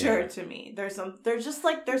best picture to me. There's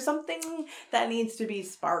something that needs to be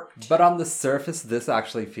sparked. But on the surface, this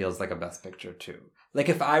actually feels like a best picture too. Like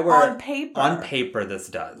if I were on paper, this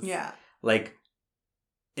does. Yeah. Like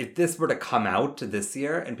if this were to come out this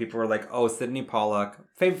year and people were like, "Oh, Sydney Pollack,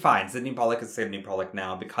 fine, Sydney Pollack is Sydney Pollack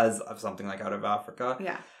now because of something like Out of Africa."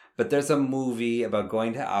 Yeah. But there's a movie about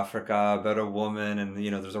going to Africa about a woman, and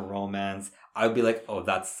there's a romance. I would be like, "Oh,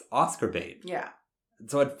 that's Oscar bait." Yeah.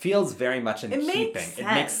 So it feels very much in keeping. It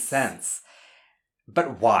makes sense.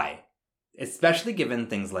 But why? Especially given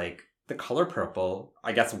things like The Color Purple,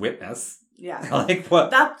 I guess Witness. Yeah. Like what?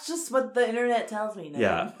 That's just what the internet tells me now.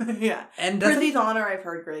 Yeah. Yeah. And Prizzy's Honor, I've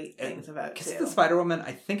heard great things about too. The Spider-Woman,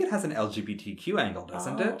 I think it has an LGBTQ angle,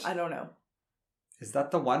 doesn't it? I don't know. Is that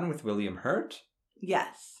the one with William Hurt?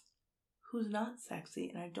 Yes. Who's not sexy,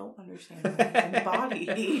 and I don't understand his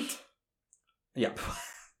body. Yeah.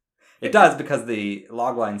 It does, because the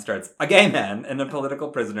logline starts, "A gay man and a political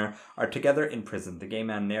prisoner are together in prison. The gay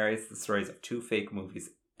man narrates the stories of 2 fake movies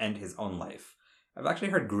and his own life." I've actually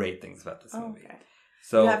heard great things about this movie. Okay.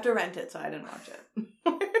 So you have to rent it, so I didn't watch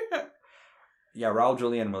it. Yeah, Raul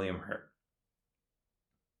Julia and William Hurt.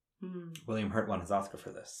 William Hurt won his Oscar for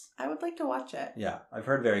this. I would like to watch it. Yeah, I've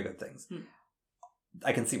heard very good things.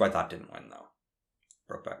 I can see why that didn't win, though.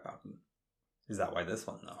 Brokeback Mountain. Is that why this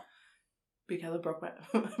won, though? Because of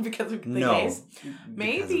because of the gays?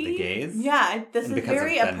 Maybe. Because of the gays? Yeah, this is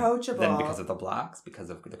very approachable. Then because of the blacks, because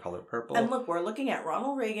of The Color Purple. And look, we're looking at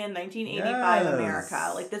Ronald Reagan, 1985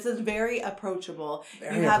 America. Like, this is very approachable.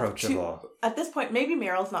 Very approachable. At this point, maybe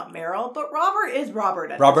Meryl's not Meryl, but Robert is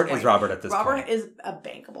Robert Robert is Robert at this point. Robert is a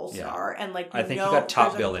bankable star. And like, I think he got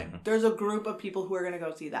top billing. There's a group of people who are going to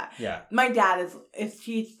go see that. Yeah. My dad is, if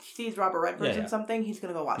he sees Robert Redford in something, he's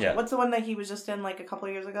going to go watch it. What's the one that he was just in like a couple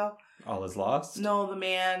of years ago? All Is Lost? No, the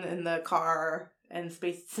man in the car and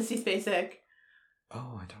Sissy Spacek.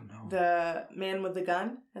 Oh, I don't know. The man with the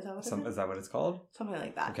gun? Is that what it is? Is that what it's called? Something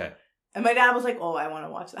like that. Okay. And my dad was like, "Oh, I want to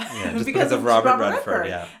watch that." Yeah, just because of Robert Redford.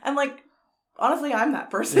 Yeah. And like, honestly, I'm that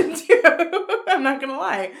person too. I'm not going to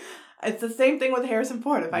lie. It's the same thing with Harrison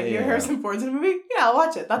Ford. If I hear Harrison Ford's in a movie, I'll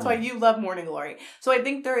watch it. That's why you love Morning Glory. So I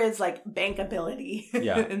think there is like bankability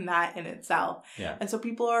in that in itself. Yeah. And so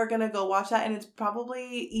people are going to go watch that, and it's probably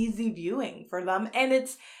easy viewing for them. And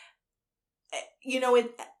it's,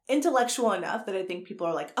 it's intellectual enough that I think people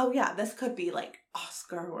are like, "Oh yeah, this could be like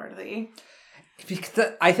Oscar worthy."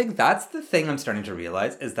 Because I think that's the thing I'm starting to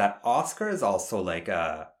realize, is that Oscar is also like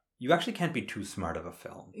you actually can't be too smart of a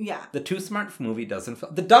film. Yeah. The too smart movie doesn't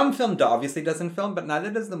film. The dumb film obviously doesn't film, but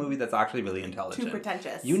neither does the movie that's actually really intelligent. Too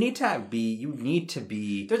pretentious. You need to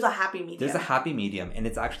be... There's a happy medium. There's a happy medium, and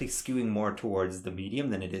it's actually skewing more towards the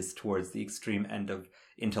medium than it is towards the extreme end of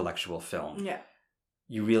intellectual film. Yeah.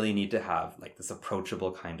 You really need to have like this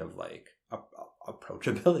approachable kind of like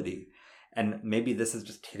approachability. And maybe this is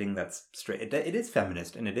just hitting that straight. It is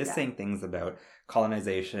feminist, and it is saying things about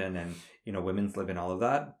colonization and, women's live in all of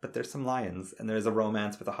that. But there's some lions, and there's a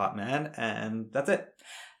romance with a hot man, and that's it.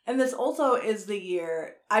 And this also is the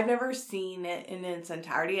year, I've never seen it in its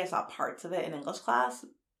entirety. I saw parts of it in English class.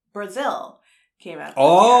 Brazil came out.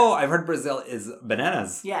 Oh, I've heard Brazil is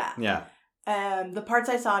bananas. Yeah. Yeah. The parts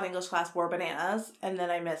I saw in English class were bananas, and then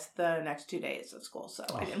I missed the next 2 days of school, so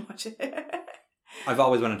I didn't watch it. I've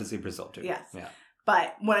always wanted to see Brazil too. Yes. Yeah.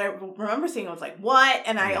 But when I remember seeing it, I was like, what?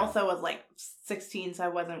 And I also was like 16, so I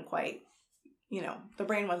wasn't quite, the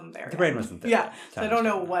brain wasn't there. The brain wasn't there. Yeah. So I don't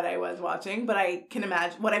know what I was watching, but I can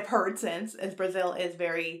imagine what I've heard since is Brazil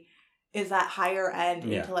is that higher end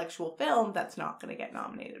intellectual film that's not going to get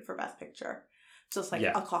nominated for Best Picture. Just like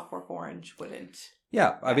A Clockwork Orange wouldn't.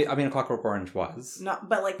 Yeah. I mean, A Clockwork Orange was.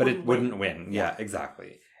 But it wouldn't win. Yeah,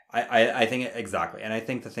 exactly. I think exactly. And I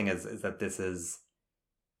think the thing is that this is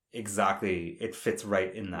exactly, it fits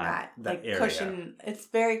right in that area. Cushion, it's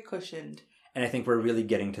very cushioned. And I think we're really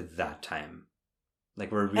getting to that time.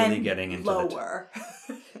 Like we're really getting into lower.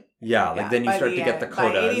 Then you start to get the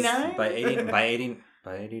codas. By 89?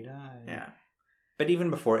 By 89. Yeah. But even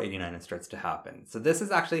before 89 it starts to happen. So this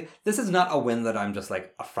is not a win that I'm just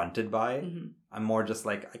like affronted by. Mm-hmm. I'm more just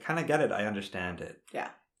like, I kind of get it. I understand it. Yeah.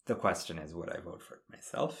 The question is, would I vote for it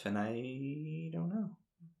myself? And I don't know.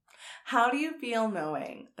 How do you feel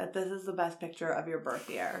knowing that this is the best picture of your birth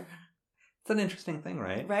year? It's an interesting thing,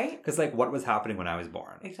 right? Right? Because like, what was happening when I was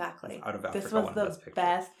born? Exactly. Out of Africa, this was the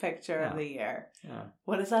best picture of the year. Yeah.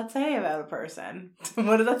 What does that say about a person?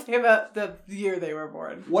 What does that say about the year they were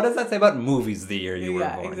born? What does that say about movies the year you were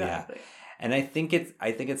born? Exactly. Yeah. And I think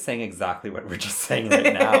it's saying exactly what we're just saying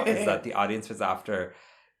right now, is that the audience was after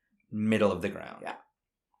middle of the ground. Yeah.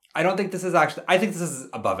 I don't think this is actually... I think this is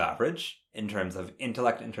above average in terms of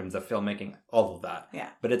intellect, in terms of filmmaking, all of that. Yeah.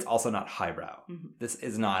 But it's also not highbrow. Mm-hmm. This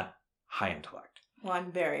is not high intellect. Well,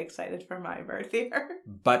 I'm very excited for my birth here.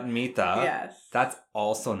 But Mita, yes, that's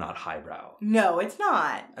also not highbrow. No, it's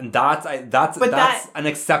not. And that's an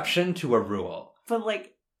exception to a rule. But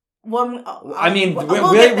like, we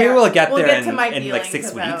will get there in like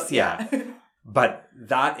 6 weeks. Yeah. But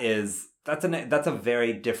that's a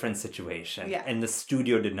very different situation. Yeah. And the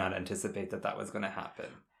studio did not anticipate that was going to happen.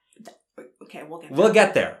 Okay, we'll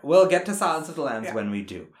get there. We'll get to Silence of the Lambs when we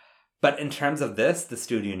do. But in terms of this, the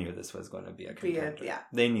studio knew this was going to be a contender.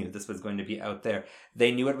 They knew this was going to be out there.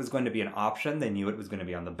 They knew it was going to be an option. They knew it was going to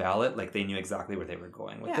be on the ballot. Like, they knew exactly where they were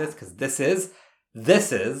going with this. Because this is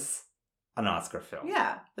an Oscar film.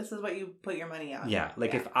 Yeah. This is what you put your money on. Yeah.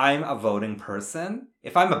 Like, if I'm a voting person,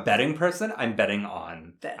 if I'm a betting person, I'm betting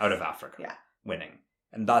on Out of Africa winning.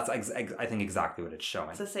 And that's, I think, exactly what it's showing.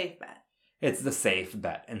 It's a safe bet. It's the safe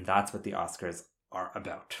bet. And that's what the Oscars are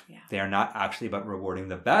about. Yeah. They are not actually about rewarding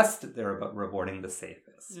the best. They're about rewarding the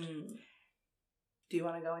safest. Mm. Do you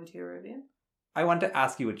want to go into your review? I want to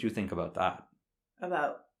ask you what you think about that.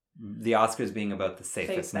 About? The Oscars being about the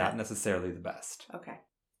safest, not necessarily the best. Okay.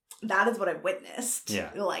 That is what I've witnessed. Yeah.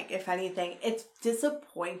 Like, if anything, it's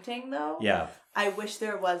disappointing, though. Yeah. I wish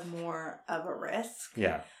there was more of a risk.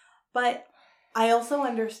 Yeah. But I also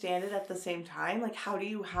understand it at the same time. Like, how do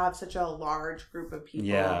you have such a large group of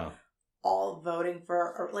people all voting for,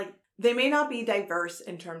 or like, they may not be diverse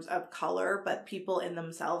in terms of color, but people in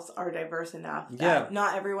themselves are diverse enough that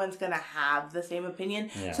not everyone's going to have the same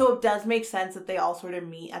opinion. Yeah. So it does make sense that they all sort of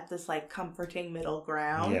meet at this like comforting middle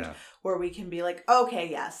ground where we can be like, okay,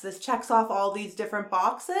 yes, this checks off all these different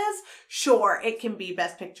boxes. Sure, it can be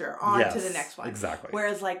Best Picture. On to the next one. Exactly.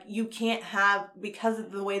 Whereas like you can't have, because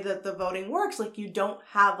of the way that the voting works, like you don't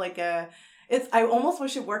have like I almost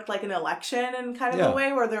wish it worked like an election in kind of a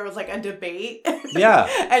way where there was like a debate. Yeah.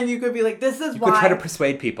 And you could be like, this is why. You could try to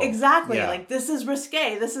persuade people. Exactly. Yeah. Like, this is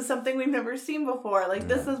risque. This is something we've never seen before. Like,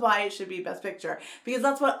 this is why it should be Best Picture. Because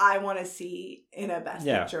that's what I want to see in a Best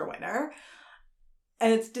Picture winner.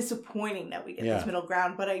 And it's disappointing that we get this middle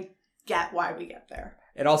ground, but I get why we get there.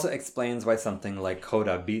 It also explains why something like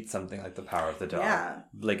Coda beats something like The Power of the Dog. Yeah.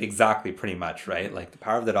 Like, exactly, pretty much, right? Like, The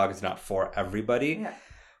Power of the Dog is not for everybody. Yeah.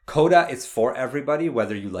 Coda is for everybody,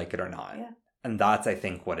 whether you like it or not. Yeah. And that's, I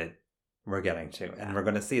think, what we're getting to. And we're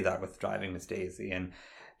going to see that with Driving Miss Daisy and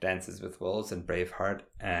Dances with Wolves and Braveheart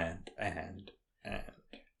and...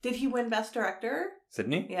 Did he win Best Director?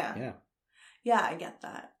 Sydney? Yeah. Yeah. Yeah, I get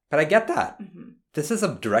that. But I get that. Mm-hmm. This is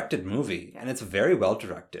a directed movie, and it's very well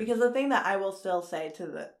directed. Because the thing that I will still say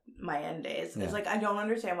to my end days is, like, I don't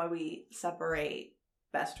understand why we separate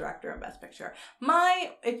Best Director and Best Picture.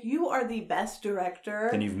 If you are the Best Director,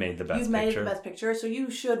 then you've made the Best Picture. You've made the Best Picture, so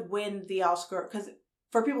you should win the Oscar. Because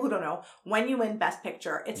for people who don't know, when you win Best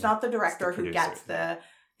Picture, it's not the director who gets the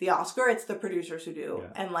Oscar, it's the producers who do.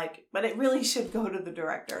 Yeah. And but it really should go to the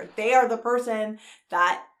director. They are the person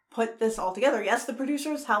that put this all together. Yes, the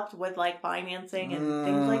producers helped with like financing and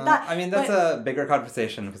things like that. I mean, that's a bigger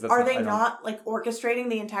conversation because are they not like orchestrating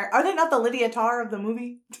the entire? Are they not the Lydia Tarr of the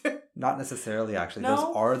movie? Not necessarily, actually. No?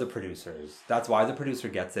 Those are the producers. That's why the producer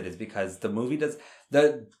gets it, is because the movie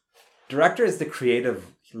the director is the creative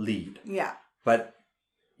lead. Yeah. But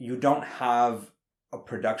you don't have a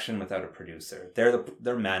production without a producer.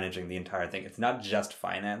 They're managing the entire thing. It's not just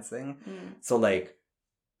financing. So like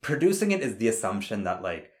producing it is the assumption that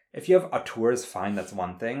like if you have auteurs, fine, that's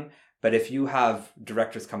one thing. But if you have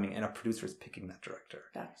directors coming in, a producer is picking that director.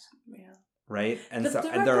 Right? And the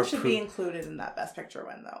director should be included in that Best Picture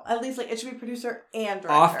win, though. At least, like, it should be producer and director.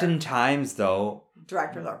 Oftentimes, though,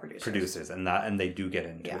 directors are producers. Producers, and they do get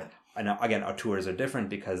into it. And again, auteurs are different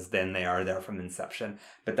because then they are there from inception.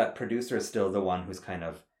 But that producer is still the one who's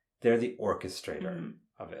they're the orchestrator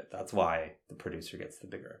of it. That's why the producer gets the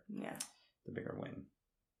bigger win.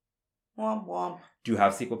 Womp womp. Do you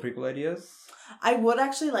have sequel prequel ideas? I would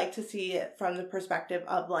actually like to see it from the perspective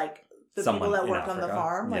of like the people that work on the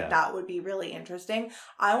farm. Like that would be really interesting.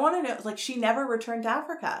 I want to know, like, she never returned to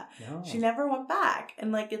Africa. No. She never went back.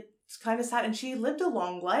 And like it's kind of sad. And she lived a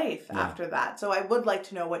long life after that. So I would like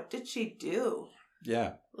to know, what did she do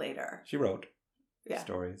later? She wrote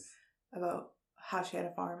stories about how she had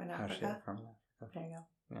a farm in Africa. There you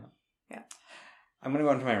go. Yeah. I'm going to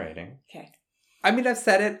go into my rating. Okay. I mean, I've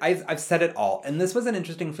said it. I've said it all, and this was an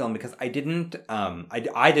interesting film because I didn't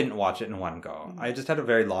watch it in one go. I just had a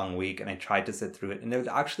very long week, and I tried to sit through it, and it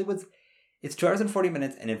actually was. It's 2 hours and 40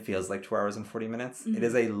 minutes, and it feels like 2 hours and 40 minutes. It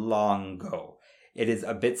is a long go. It is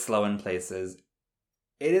a bit slow in places.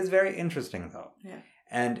 It is very interesting though,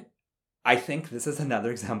 and I think this is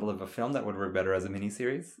another example of a film that would work better as a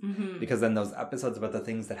miniseries. Because then those episodes about the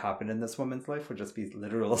things that happened in this woman's life would just be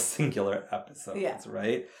literal singular episodes,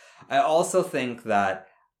 right? I also think that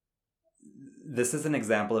this is an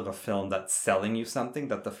example of a film that's selling you something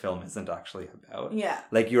that the film isn't actually about. Yeah.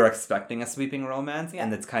 Like, you're expecting a sweeping romance,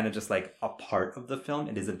 and it's kind of just like a part of the film.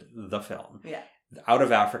 It isn't the film. Yeah. Out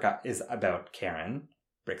of Africa is about Karen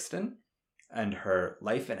Brixton and her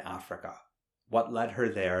life in Africa. What led her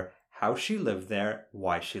there, how she lived there,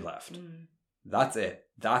 why she left. That's it.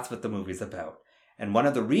 That's what the movie's about. And one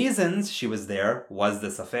of the reasons she was there was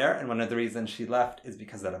this affair, and one of the reasons she left is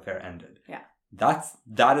because that affair ended. Yeah. That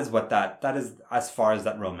is as far as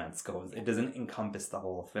that romance goes. It doesn't encompass the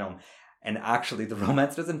whole film. And actually, the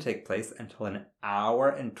romance doesn't take place until an hour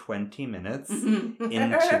and 20 minutes into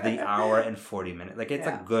the hour and 40 minutes. Like, it's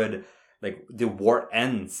a good, like, the war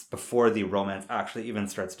ends before the romance actually even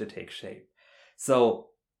starts to take shape. So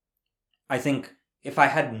I think if I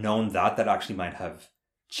had known that actually might have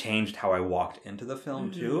changed how I walked into the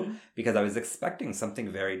film too, because I was expecting something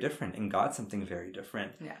very different and got something very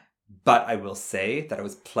different. Yeah. But I will say that I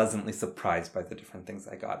was pleasantly surprised by the different things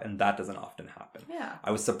I got, and that doesn't often happen. Yeah.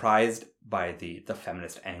 I was surprised by the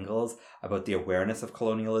feminist angles, about the awareness of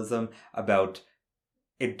colonialism, about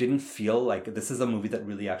it didn't feel like this is a movie that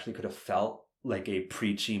really actually could have felt like a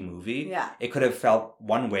preachy movie. Yeah. It could have felt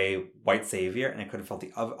one way, white savior, and it could have felt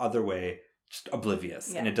the other way, just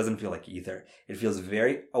oblivious. Yeah. And it doesn't feel like either. It feels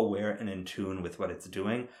very aware and in tune with what it's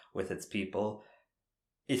doing, with its people.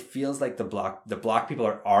 It feels like the black people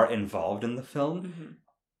are involved in the film.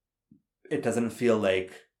 It doesn't feel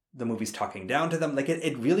like the movie's talking down to them. Like,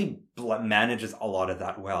 it really manages a lot of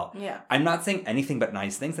that well. Yeah. I'm not saying anything but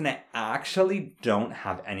nice things, and I actually don't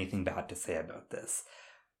have anything bad to say about this.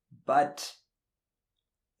 But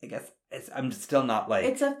I guess I'm still not like...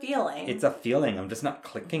 It's a feeling. It's a feeling. I'm just not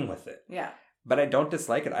clicking with it. Yeah. But I don't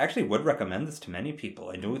dislike it. I actually would recommend this to many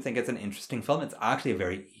people. I do think it's an interesting film. It's actually a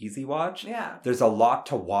very easy watch. Yeah. There's a lot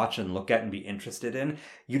to watch and look at and be interested in.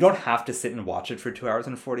 You don't have to sit and watch it for 2 hours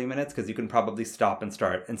and 40 minutes, because you can probably stop and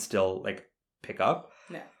start and still, like, pick up.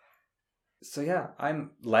 Yeah. So, yeah,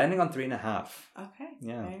 I'm landing on 3.5. Okay.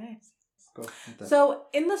 Yeah. Very nice. Go so,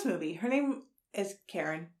 in this movie, her name is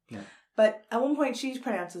Karen. Yeah. But at one point, she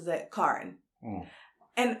pronounces it Karen. Mm.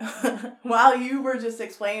 And while you were just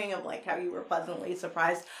explaining of, like, how you were pleasantly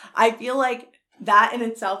surprised, I feel like that in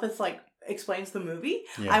itself is, like, explains the movie.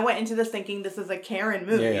 Yeah. I went into this thinking this is a Karen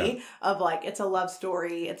movie of, like, it's a love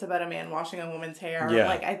story. It's about a man washing a woman's hair. Yeah.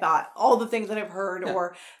 Like, I thought all the things that I've heard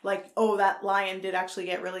or, like, oh, that lion did actually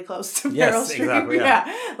get really close to Meryl Streep. Exactly,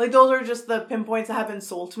 yeah. Like, those are just the pinpoints that have been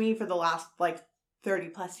sold to me for the last, like, 30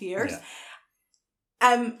 plus years. Yeah.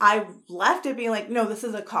 And I left it being like, no, this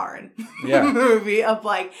is a Karen movie of,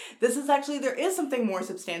 like, this is actually, there is something more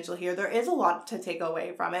substantial here. There is a lot to take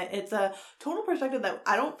away from it. It's a total perspective that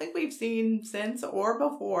I don't think we've seen since or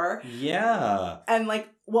before. Yeah. And, like,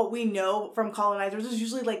 what we know from colonizers is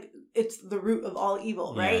usually, like, it's the root of all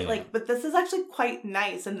evil, right? Yeah. Like, but this is actually quite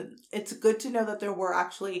nice. And it's good to know that there were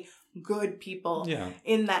actually good people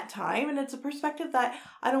in that time, and it's a perspective that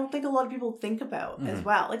I don't think a lot of people think about as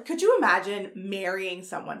well. Like, could you imagine marrying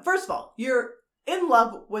someone? First of all, you're in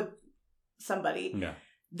love with somebody. Yeah.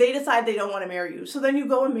 They decide they don't want to marry you, so then you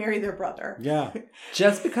go and marry their brother. Yeah.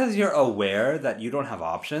 Just because you're aware that you don't have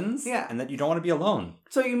options and that you don't want to be alone.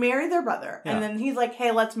 So you marry their brother, and then he's like,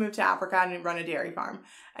 hey, let's move to Africa and run a dairy farm.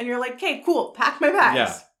 And you're like, okay, cool, pack my bags.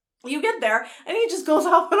 Yeah. You get there, and he just goes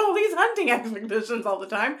off on all these hunting expeditions all the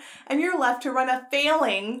time, and you're left to run a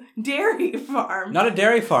failing dairy farm. Not a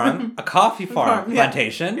dairy farm, a coffee farm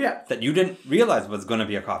plantation that you didn't realize was going to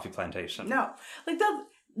be a coffee plantation. No. Like,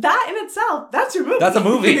 that in itself, that's your movie. That's a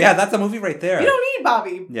movie. Yeah, that's a movie right there. You don't need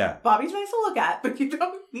Bobby. Yeah. Bobby's nice to look at, but you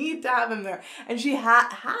don't need to have him there. And she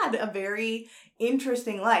had a very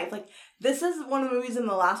interesting life. Like, this is one of the movies in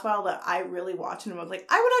the last while that I really watched and was like,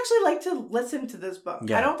 I would actually like to listen to this book.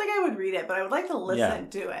 Yeah. I don't think I would read it, but I would like to listen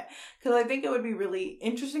to it, because I think it would be really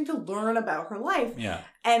interesting to learn about her life. Yeah.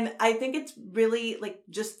 And I think it's really, like,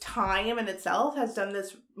 just time in itself has done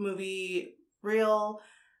this movie a real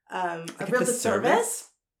disservice.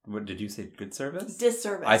 What did you say? Good service?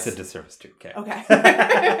 Disservice. I said disservice too. Okay.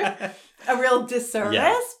 A real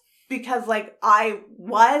disservice because, like, I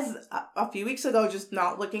was a few weeks ago just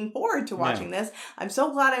not looking forward to watching this. I'm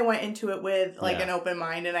so glad I went into it with, like, an open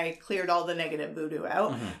mind, and I cleared all the negative voodoo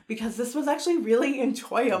out because this was actually really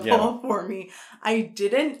enjoyable for me. I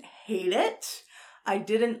didn't hate it. I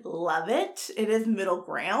didn't love it. It is middle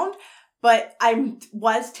ground. But I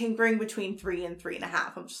was tinkering between 3 and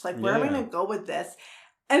 3.5. I'm just like, where am I going to go with this?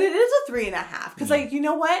 And it is a 3.5. Because, like, you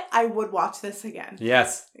know what? I would watch this again.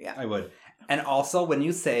 Yes. Yeah. I would. And also, when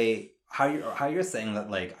you say, how you're saying that,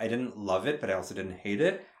 like, I didn't love it, but I also didn't hate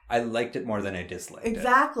it, I liked it more than I disliked it.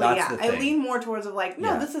 Exactly, yeah. I lean more towards of like,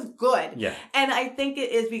 no, this is good. Yeah. And I think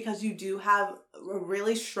it is because you do have a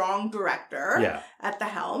really strong director at the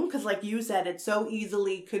helm. Because like you said, it so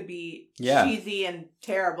easily could be cheesy and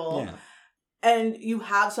terrible. Yeah. And you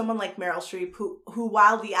have someone like Meryl Streep who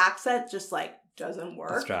while the accent just like doesn't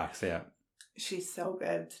work. Distracts, yeah. She's so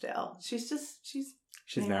good still. She's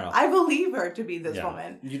Meryl. I believe her to be this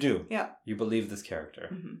woman. You do. Yeah. You believe this character.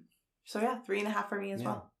 Mm-hmm. So 3.5 for me as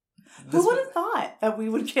well. Who would have thought that we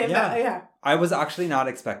would give that? Yeah. I was actually not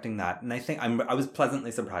expecting that. And I think I was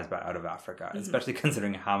pleasantly surprised by Out of Africa, especially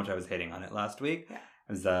considering how much I was hating on it last week.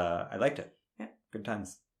 Yeah. I liked it. Yeah. Good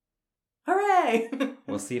times. Hooray!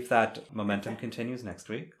 We'll see if that momentum continues next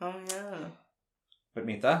week. Oh, yeah. But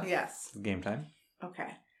Mita? Yes. Game time. Okay.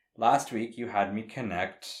 Last week you had me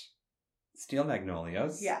connect Steel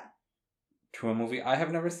Magnolias. Yeah. To a movie I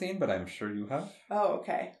have never seen, but I'm sure you have. Oh,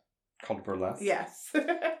 okay. Called Burlesque. Yes.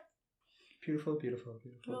 Beautiful.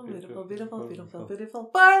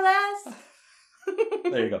 Burlesque.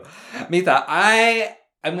 There you go. Mita,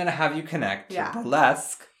 I'm going to have you connect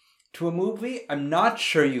Burlesque to a movie I'm not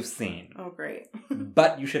sure you've seen. Oh, great.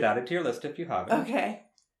 But you should add it to your list if you haven't. Okay.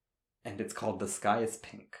 And it's called The Sky is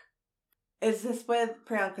Pink. Is this with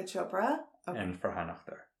Priyanka Chopra? Okay. And Farhan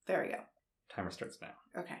Akhtar. There we go. Timer starts now.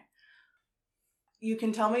 Okay. You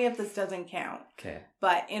can tell me if this doesn't count. Okay.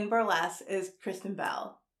 But in Burlesque is Kristen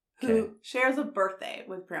Bell, who shares a birthday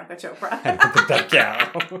with Priyanka Chopra. I don't think that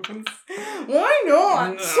counts. Why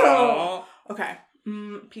not? No. So, okay.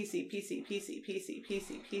 PC.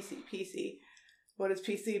 What has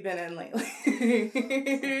PC been in lately?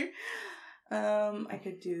 I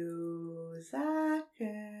could do Zach.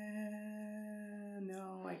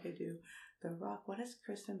 No, I could do The Rock. What has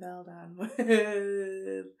Kristen Bell done with?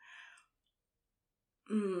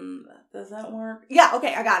 Does that work? Yeah,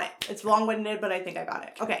 okay, I got it. It's long-winded, but I think I got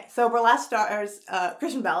it. Okay, so Burlesque stars,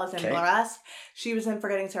 Kristen Bell is in Burlesque. She was in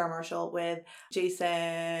Forgetting Sarah Marshall with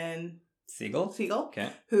Jason Segel,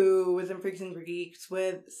 okay. Who was in Freaks and Geeks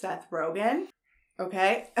with Seth Rogen.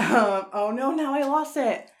 Okay. Oh no, now I lost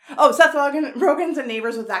it. Oh, Seth Rogen's in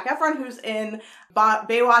Neighbors with Zac Efron, who's in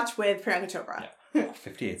Baywatch with Priyanka Chopra. Yeah.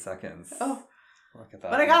 58 seconds. Oh. Look at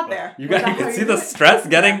that. But I got there. You can see the stress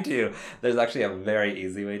getting to you. There's actually a very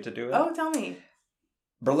easy way to do it. Oh, tell me.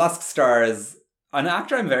 Burlesque stars an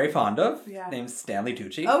actor I'm very fond of named Stanley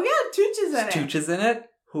Tucci. Oh yeah, Tucci's in it.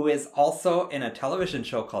 Who is also in a television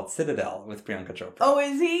show called Citadel with Priyanka Chopra. Oh,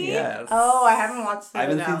 is he? Yes. Oh, I haven't watched Citadel. I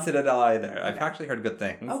haven't seen Citadel either. Okay. I've actually heard good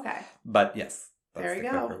things. Okay. But yes, that's there you the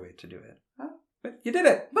go. quicker way to do it. Huh? But you did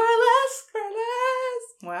it. Burlesque.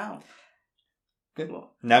 Wow. Good.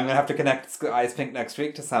 Cool. Now I'm going to have to connect Eyes Pink next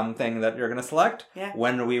week to something that you're going to select. Yeah.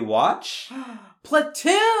 When we watch...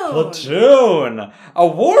 Platoon! A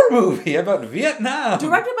war movie about Vietnam.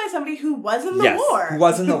 Directed by somebody who was in the war. Who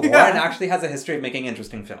was in the war and actually has a history of making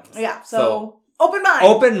interesting films. Yeah, so open mind.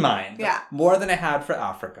 Open mind. Yeah. More than I had for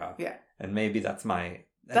Africa. Yeah. And maybe that's my...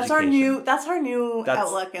 That's our new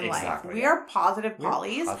outlook in life. We are positive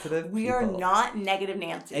pollies. We are not negative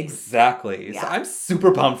Nancy's. Exactly. Yeah. So I'm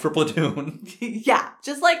super pumped for Platoon. Yeah.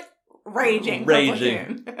 Just like raging. For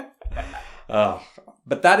Platoon.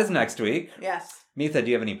 But that is next week. Yes. Mita, do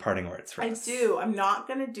you have any parting words for us? I do. I'm not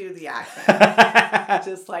going to do the accent.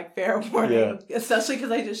 Just like fair warning. Yeah. Especially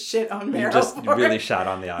because I just shit on Meryl. You just really shot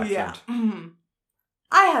on the accent. Yeah. Mm-hmm.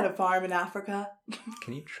 I had a farm in Africa.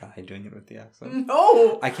 Can you try doing it with the accent?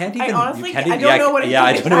 No. I can't even. I don't know what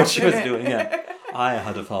I don't know what she was doing. Yeah. I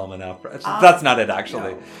had a farm in Africa. That's not it,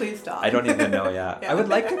 actually. No, please stop. I don't even know, yeah. I would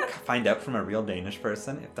like to find out from a real Danish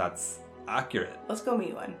person if that's accurate. Let's go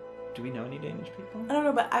meet one. Do we know any Danish people? I don't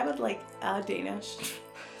know, but I would like a Danish.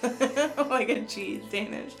 Like a cheese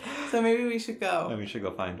Danish. So maybe we should go. Maybe we should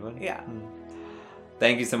go find one? Yeah.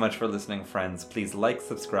 Thank you so much for listening, friends. Please like,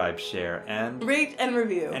 subscribe, share, and... rate and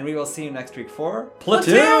review. And we will see you next week for...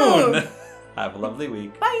 Platoon! Have a lovely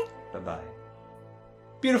week. Bye. Bye-bye.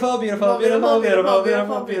 Beautiful, beautiful, beautiful, beautiful,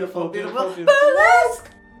 beautiful, beautiful, beautiful, beautiful.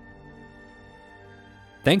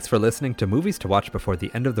 Thanks for listening to Movies to Watch Before the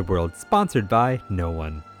End of the World, sponsored by no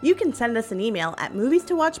one. You can send us an email at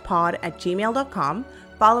moviestowatchpod@gmail.com,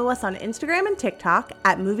 follow us on Instagram and TikTok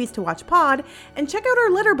at moviestowatchpod, and check out our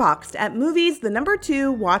Letterboxd at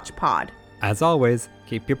movies2watchpod. As always,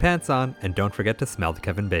 keep your pants on and don't forget to smell the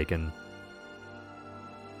Kevin Bacon.